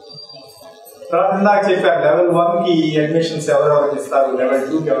అవుతుంది. తర్వాత ఇందాక చెప్పారు లెవెల్ 1కి అడ్మిషన్స్ ఎవరెవరికి ఇస్తారు, లెవెల్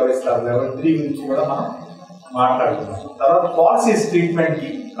 2కి ఎవరు ఇస్తారు, లెవెల్ 3 గురించి కూడా మనం మాట్లాడుతున్నాం. తర్వాత పాలసీస్ ట్రీట్మెంట్కి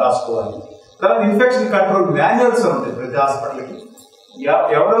రాసుకోవాలి. తర్వాత ఇన్ఫెక్షన్ కంట్రోల్ మాన్యువల్స్ ఉంటాయి ప్రతి హాస్పిటల్కి,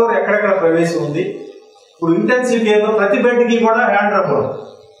 ఎవరెవరు ఎక్కడెక్కడ ప్రవేశం ఉంది. ఇప్పుడు ఇంటెన్సివ్ కేర్లో ప్రతి బెడ్కి కూడా హ్యాండ్ రబ్బర్,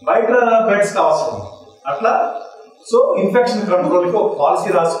 బయట బెడ్స్కి అవసరం అట్లా. సో ఇన్ఫెక్షన్ కంట్రోల్కి ఒక పాలసీ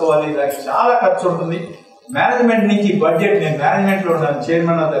రాసుకోవాలి, దానికి చాలా ఖర్చు ఉంటుంది. మేనేజ్మెంట్ నుంచి బడ్జెట్, నేను మేనేజ్మెంట్లో ఉన్నాను,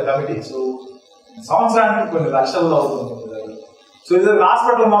 chairman of the committee. So సంవత్సరానికి కొన్ని లక్షల్లో అవుతుంది. సో ఇది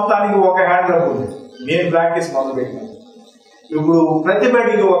హాస్పిటల్ మొత్తానికి ఒక హ్యాండ్ రబ్ ఉంది. నేను ప్రాక్టీస్ మొదలు పెట్టినాను. ఇప్పుడు ప్రతి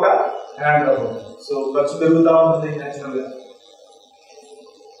బెడ్కి ఒక హ్యాండ్ రబ్ ఉంది. సో ఖర్చు పెరుగుతూ ఉంటుంది న్యాచురల్గా.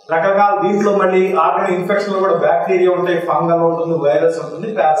 రకరకాల దీంట్లో మళ్ళీ ఆర్గానిక్ ఇన్ఫెక్షన్లో కూడా బ్యాక్టీరియా ఉంటాయి, ఫంగల్ ఉంటుంది, వైరస్ ఉంటుంది,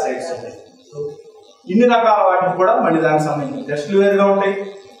 పారాసైట్స్ ఉంటాయి. సో ఇన్ని రకాల వాటికి కూడా మళ్ళీ దానికి సంబంధించిన టెస్టులు వేరుగా ఉంటాయి,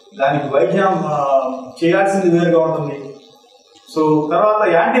 దానికి వైద్యం చేయాల్సింది వేరుగా ఉంటుంది. సో తర్వాత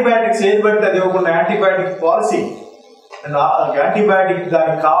యాంటీబయాటిక్స్ ఏది పడితే అది ఇవ్వకుండా యాంటీబయాటిక్ పాలసీ అండ్ యాంటీబయాటిక్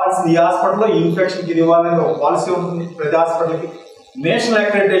దానికి కావాల్సింది ఈ హాస్పిటల్లో ఈ ఇన్ఫెక్షన్కి ఇది ఇవ్వాలని ఒక పాలసీ ఉంటుంది ప్రతి హాస్పిటల్కి. నేషనల్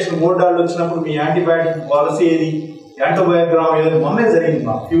అక్రెడిటేషన్ బోర్డు వాళ్ళు వచ్చినప్పుడు మీ యాంటీబయాటిక్ పాలసీ ఏది, యాంటీబయోగ్రామ్ ఏదైనా మొన్నే జరిగింది,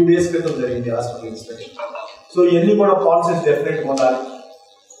 మా ఫ్యూ డేస్ క్రితం జరిగింది హాస్పిటల్ ఇన్స్పెక్షన్. సో ఇవన్నీ కూడా పాలసీస్ డెఫినెట్గా ఉండాలి.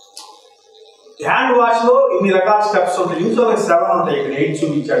 హ్యాండ్ వాష్లో ఇన్ని రకాల స్టెప్స్ ఉంటాయి. యూజువల్గా 7 ఉంటాయి, ఇక్కడ 8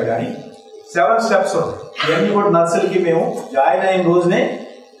 చూపించాడు కానీ 7 స్టెప్స్ ఉంటాయి. ఇవన్నీ కూడా నర్సులకి మేము జాయిన్ అయిన రోజునే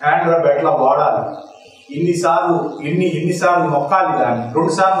హ్యాండ్ రబ్ ఎట్లా వాడాలి, ఎన్నిసార్లు నొక్కాలి, దాన్ని 2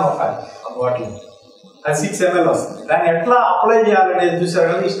 సార్లు నొక్కాలి ఆ బాటిల్, అది 6 ml వస్తుంది. దాన్ని ఎట్లా అప్లై చేయాలనేది చూసారు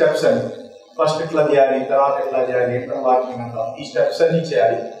కదా ఈ స్టెప్స్ అన్ని. ఫస్ట్ ఎట్లా చేయాలి, తర్వాత ఎట్లా చేయాలి, ఎట్లా వాకింగ్ అంటాం, ఈ స్టెప్స్ అన్ని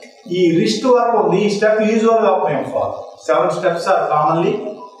చేయాలి. ఈ రిస్ట్ వరకు ఉంది, ఈ స్టెప్ యూజువల్గా మేము follow. 7 steps are commonly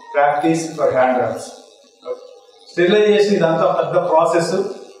practice for hand rubs. Sterilisation ఇదంతా పెద్ద ప్రాసెస్.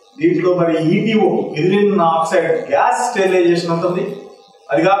 దీంట్లో మరి ETO, ethylene oxide gas sterilisation ఉంటుంది.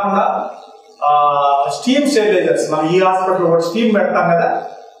 అది కాకుండా స్టీమ్ స్టెరిలైజర్స్, మనం ఈ హాస్పిటల్లో కూడా స్టీమ్ పెడతాం కదా,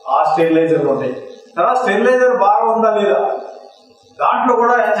 ఆ స్టెరిలైజర్లు ఉంటాయి. తర్వాత స్టెరిలైజర్ బాగా ఉందా లేదా, దాంట్లో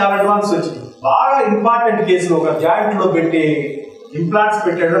కూడా చాలా అడ్వాన్స్ వచ్చింది. బాగా ఇంపార్టెంట్ కేసులు ఒక జాయింట్లో పెట్టి ఇంప్లాంట్స్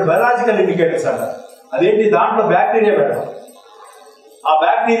పెట్టాడు, బయలాజికల్ ఇండికేటర్స్ అంటారు. అదేంటి, దాంట్లో బ్యాక్టీరియా పెట్టడం, ఆ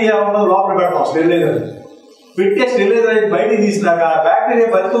బ్యాక్టీరియా ఉన్నది లోపల పెట్టడం స్టెరిలైజర్ పెట్టే, స్టెరిలైజర్ అయితే బయటికి తీసినాక బ్యాక్టీరియా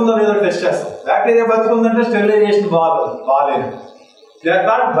బతుకుందో లేదో టెస్ట్ చేస్తాం. బ్యాక్టీరియా బతుకుందంటే స్టెరిలైజేషన్ బాగాలేదు. They are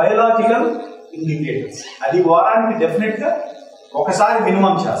called biological indicators. అది వారానికి డెఫినెట్గా ఒకసారి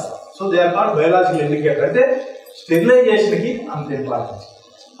మినిమం చేస్తాం. So they are called biological indicator. అంటే స్టెరిలైజేషన్కి అంత ఇంపార్టెన్స్.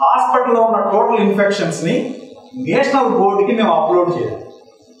 హాస్పిటల్లో ఉన్న టోటల్ ఇన్ఫెక్షన్స్ని నేషనల్ బోర్డుకి మేము అప్లోడ్ చేయాలి.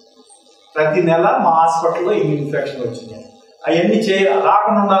 ప్రతి నెల మా హాస్పిటల్లో ఇన్ని ఇన్ఫెక్షన్ వచ్చింది, అవన్నీ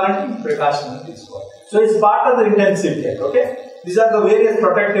రాకుండా ఉండాలంటే ప్రికాషన్ తీసుకోవాలి. So it's part of the intensive care. Okay, these are the various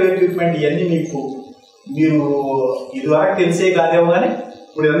protective equipment. ఇవన్నీ మీరు ఇదివరకు తెలిసే కాదేమో కానీ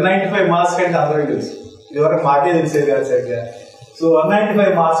ఇప్పుడు N95 మాస్క్ అంటే అందరికీ తెలుసు, ఇదివరకు మాకే తెలిసేది కాదు సరిగ్గా. So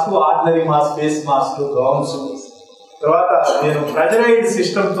N95 mask, ordinary mask, face mask, gowns. తర్వాత నేను ప్రెజరైడ్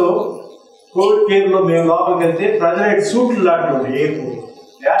సిస్టమ్తో కోవిడ్ కేర్లో మేము లోపలికి వెళ్తే ప్రెజరైడ్ సూట్లు లాంటివి ఉంటాయి, ఎయిర్పోర్ట్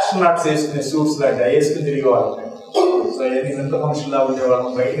యాస్ట్రోనాట్స్ వేసుకునే సూట్స్ లాంటివి వేసుకుని తిరిగేవాళ్ళు. సో ఎన్ని వింత మనుషుల్లా ఉండేవాళ్ళం,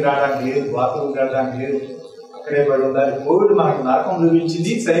 బయటికి రావడానికి లేదు, బాత్రూమ్కి వెళ్ళడానికి లేదు, అక్కడే పడి ఉండాలి. కోవిడ్ మనకు నరకం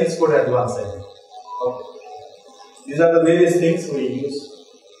చూపించింది, సైన్స్ కూడా అడ్వాన్స్ అయింది. These are the various things we use.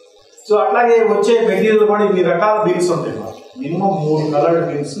 So అట్లాగే వచ్చే మెటీరియల్ కూడా ఇన్ని రకాల బిల్స్ ఉంటాయి. మాకు మినిమం 3 కలర్డ్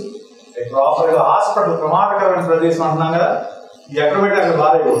బిల్స్ ప్రాపర్గా. హాస్పిటల్ ప్రమాదకరమైన ప్రదేశం అంటున్నాం కదా, ఎక్కడ పెట్టి అక్కడ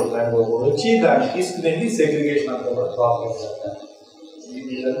బాధపడదు, దానికి వచ్చి దాన్ని తీసుకునేది సెగ్రిగేషన్ అంతా కూడా ప్రాపర్గా.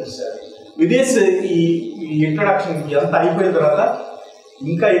 విదేశ్ ఈ ఇంట్రడక్షన్ ఎంత అయిపోయిన తర్వాత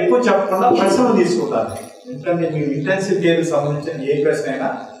ఇంకా ఎక్కువ చెప్పకుండా ప్రశ్నలు తీసుకుంటాను. ఎందుకంటే మీరు ఇంటెన్సివ్ కేర్కి సంబంధించిన ఏ ప్రశ్న అయినా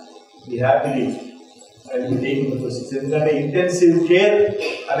మీ హ్యాపీలీ ఎందుకంటే ఇంటెన్సివ్ కేర్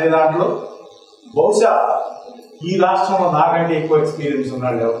అనే దాంట్లో బహుశా ఈ రాష్ట్రంలో నాకంటే ఎక్కువ ఎక్స్పీరియన్స్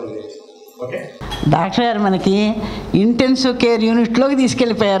ఉన్నాడు ఎవరు. ఓకే, డాక్టర్ గారు మనకి ఇంటెన్సివ్ కేర్ యూనిట్లోకి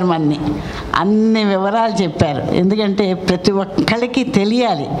తీసుకెళ్ళిపోయారు, అన్ని వివరాలు చెప్పారు. ఎందుకంటే ప్రతి ఒక్కరికి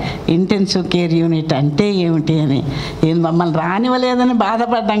తెలియాలి ఇంటెన్సివ్ కేర్ యూనిట్ అంటే ఏమిటి అని. మమ్మల్ని రానివ్వలేదని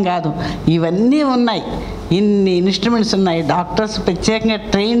బాధపడడం కాదు, ఇవన్నీ ఉన్నాయి. ఇన్ని ఇన్స్ట్రుమెంట్స్ ఉన్నాయి. డాక్టర్స్ ప్రత్యేకంగా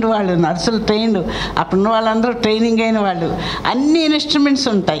ట్రైన్డ్ వాళ్ళు, నర్సులు ట్రైన్డ్, అప్పుడున్న వాళ్ళందరూ ట్రైనింగ్ అయిన వాళ్ళు, అన్ని ఇన్స్ట్రుమెంట్స్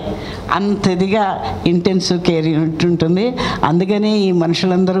ఉంటాయి. అంత ఇదిగా ఇంటెన్సివ్ కేర్ యూనిట్ ఉంటుంది. అందుకనే ఈ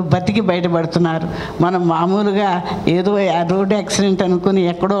మనుషులందరూ బతికి బయటపడుతున్నారు. మనం మామూలుగా ఏదో రోడ్ యాక్సిడెంట్ అనుకుని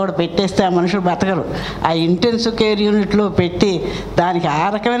ఎక్కడో ఒకటి పెట్టేస్తే ఆ మనుషులు బతకరు. ఆ ఇంటెన్సివ్ కేర్ యూనిట్లో పెట్టి దానికి ఆ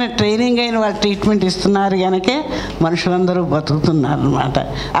రకమైన ట్రైనింగ్ అయిన వాళ్ళు ట్రీట్మెంట్ ఇస్తున్నారు కనుకే మనుషులందరూ బతుకుతున్నారు అన్నమాట.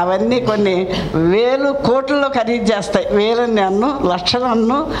 అవన్నీ కొన్ని వేలు కోట్లలో ఖరీదు చేస్తాయి. వేలన్నీ అన్ను, లక్షలు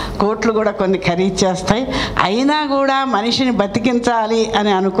అన్ను, కోట్లు కూడా కొన్ని ఖరీదు చేస్తాయి. అయినా కూడా మనిషిని బతికించాలి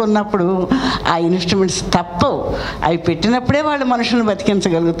అని అనుకున్నప్పుడు ఆ ఇన్స్ట్రుమెంట్స్ తప్పవు. అవి పెట్టినప్పుడే వాళ్ళు మనుషులను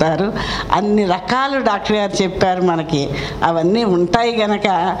బతికించగలుగుతారు. అన్ని రకాలు డాక్టర్ గారు చెప్పారు మనకి. అవన్నీ ఉంటాయి కనుక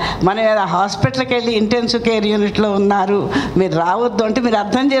మనం హాస్పిటల్కి వెళ్ళి ఇంటెన్సివ్ కేర్ యూనిట్లో ఉన్నారు మీరు రావద్దు అంటే మీరు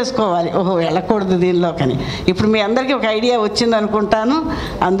అర్థం చేసుకోవాలి, ఓహో వెళ్ళకూడదు దీనిలోకని. ఇప్పుడు మీ అందరికీ ఒక ఐడియా వచ్చింది అనుకుంటాను.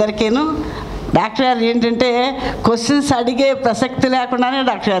 అందరికీను డాక్టర్ గారు ఏంటంటే క్వశ్చన్స్ అడిగే ప్రసక్తి లేకుండానే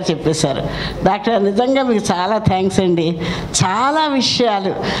డాక్టర్ గారు చెప్పేశారు. డాక్టర్ గారు నిజంగా మీకు చాలా థ్యాంక్స్ అండి. చాలా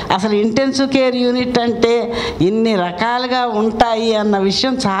విషయాలు అసలు ఇంటెన్సివ్ కేర్ యూనిట్ అంటే ఇన్ని రకాలుగా ఉంటాయి అన్న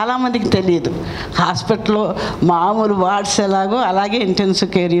విషయం చాలామందికి తెలియదు. హాస్పిటల్లో మామూలు వార్డ్స్ ఎలాగో అలాగే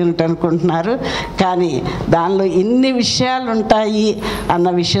ఇంటెన్సివ్ కేర్ యూనిట్ అనుకుంటున్నారు. కానీ దానిలో ఇన్ని విషయాలు ఉంటాయి అన్న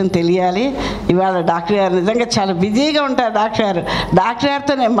విషయం తెలియాలి. ఇవాళ డాక్టర్ గారు నిజంగా చాలా బిజీగా ఉంటారు. డాక్టర్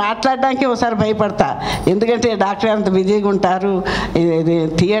గారితో నేను మాట్లాడడానికి ఒకసారి భయపడతా. ఎందుకంటే డాక్టర్ అంత బిజీగా ఉంటారు,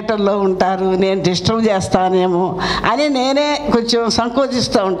 థియేటర్లో ఉంటారు, నేను డిస్టర్బ్ చేస్తానేమో అని నేనే కొంచెం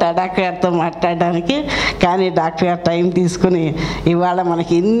సంకోచిస్తూ ఉంటాను డాక్టర్ గారితో మాట్లాడడానికి. కానీ డాక్టర్ గారు టైం తీసుకుని ఇవాళ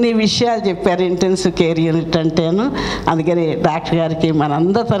మనకి ఇన్ని విషయాలు చెప్పారు ఇంటెన్సివ్ కేర్ యూనిట్ అంటేను. అందుకని డాక్టర్ గారికి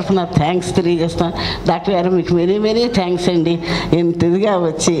మనందరి తరఫున థ్యాంక్స్ తెలియజేస్తాను. డాక్టర్ గారు మీకు వెరీ వెరీ థ్యాంక్స్ అండి. ఇంత ఇదిగా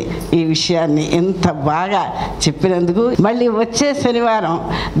వచ్చి ఈ విషయాన్ని ఇంత బాగా చెప్పినందుకు. మళ్ళీ వచ్చే శనివారం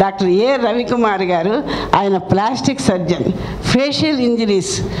డాక్టర్ రవికుమార్ గారు, ఆయన ప్లాస్టిక్ సర్జన్. ఫేషియల్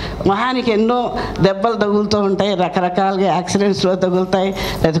ఇంజరీస్ మొహానికి ఎన్నో దెబ్బలు తగులుతూ ఉంటాయి, రకరకాలుగా యాక్సిడెంట్స్లో తగులుతాయి,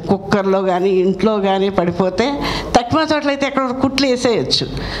 లేదా కుక్కర్లో కానీ ఇంట్లో కానీ పడిపోతే తక్కువ చోట్లయితే ఎక్కడ కుట్లు వేసేయచ్చు.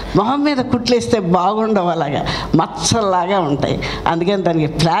 మొహం మీద కుట్లు వేస్తే బాగుండవు, అలాగా మచ్చల్లాగా ఉంటాయి. అందుకని దానికి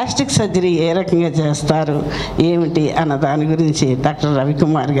ప్లాస్టిక్ సర్జరీ ఏ రకంగా చేస్తారు ఏమిటి అన్న దాని గురించి డాక్టర్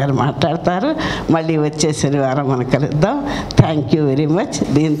రవికుమార్ గారు మాట్లాడతారు. మళ్ళీ వచ్చే శనివారం మనం కలుద్దాం. Thank you very much.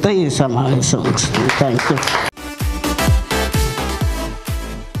 దీంతో ఈ సమావేశం ముగుస్తుంది. Thank you.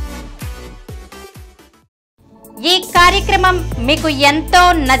 ఈ కార్యక్రమం మీకు ఎంతో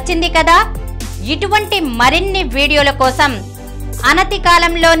నచ్చింది కదా. ఇటువంటి మరిన్ని వీడియోల కోసం అనతి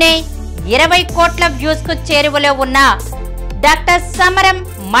కాలంలోనే 20 కోట్ల వ్యూస్ కు చేరువలో ఉన్న డాక్టర్ సమరం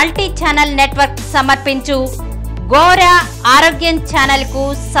మల్టీ ఛానల్ నెట్వర్క్ సమర్పించు గోరా ఆరోగ్యం ఛానల్ కు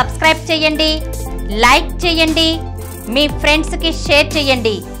సబ్స్క్రైబ్ చేయండి, లైక్ చేయండి, మీ ఫ్రెండ్స్ కి షేర్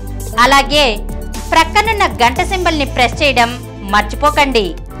చేయండి. అలాగే ప్రక్కనున్న గంట సింబల్ ని ప్రెస్ చేయడం మర్చిపోకండి.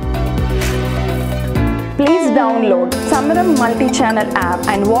 Please download Samaram multi-channel app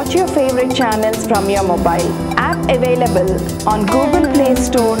and watch your favorite channels from your mobile. App available on Google Play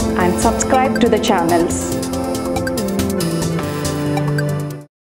Store and subscribe to the channels.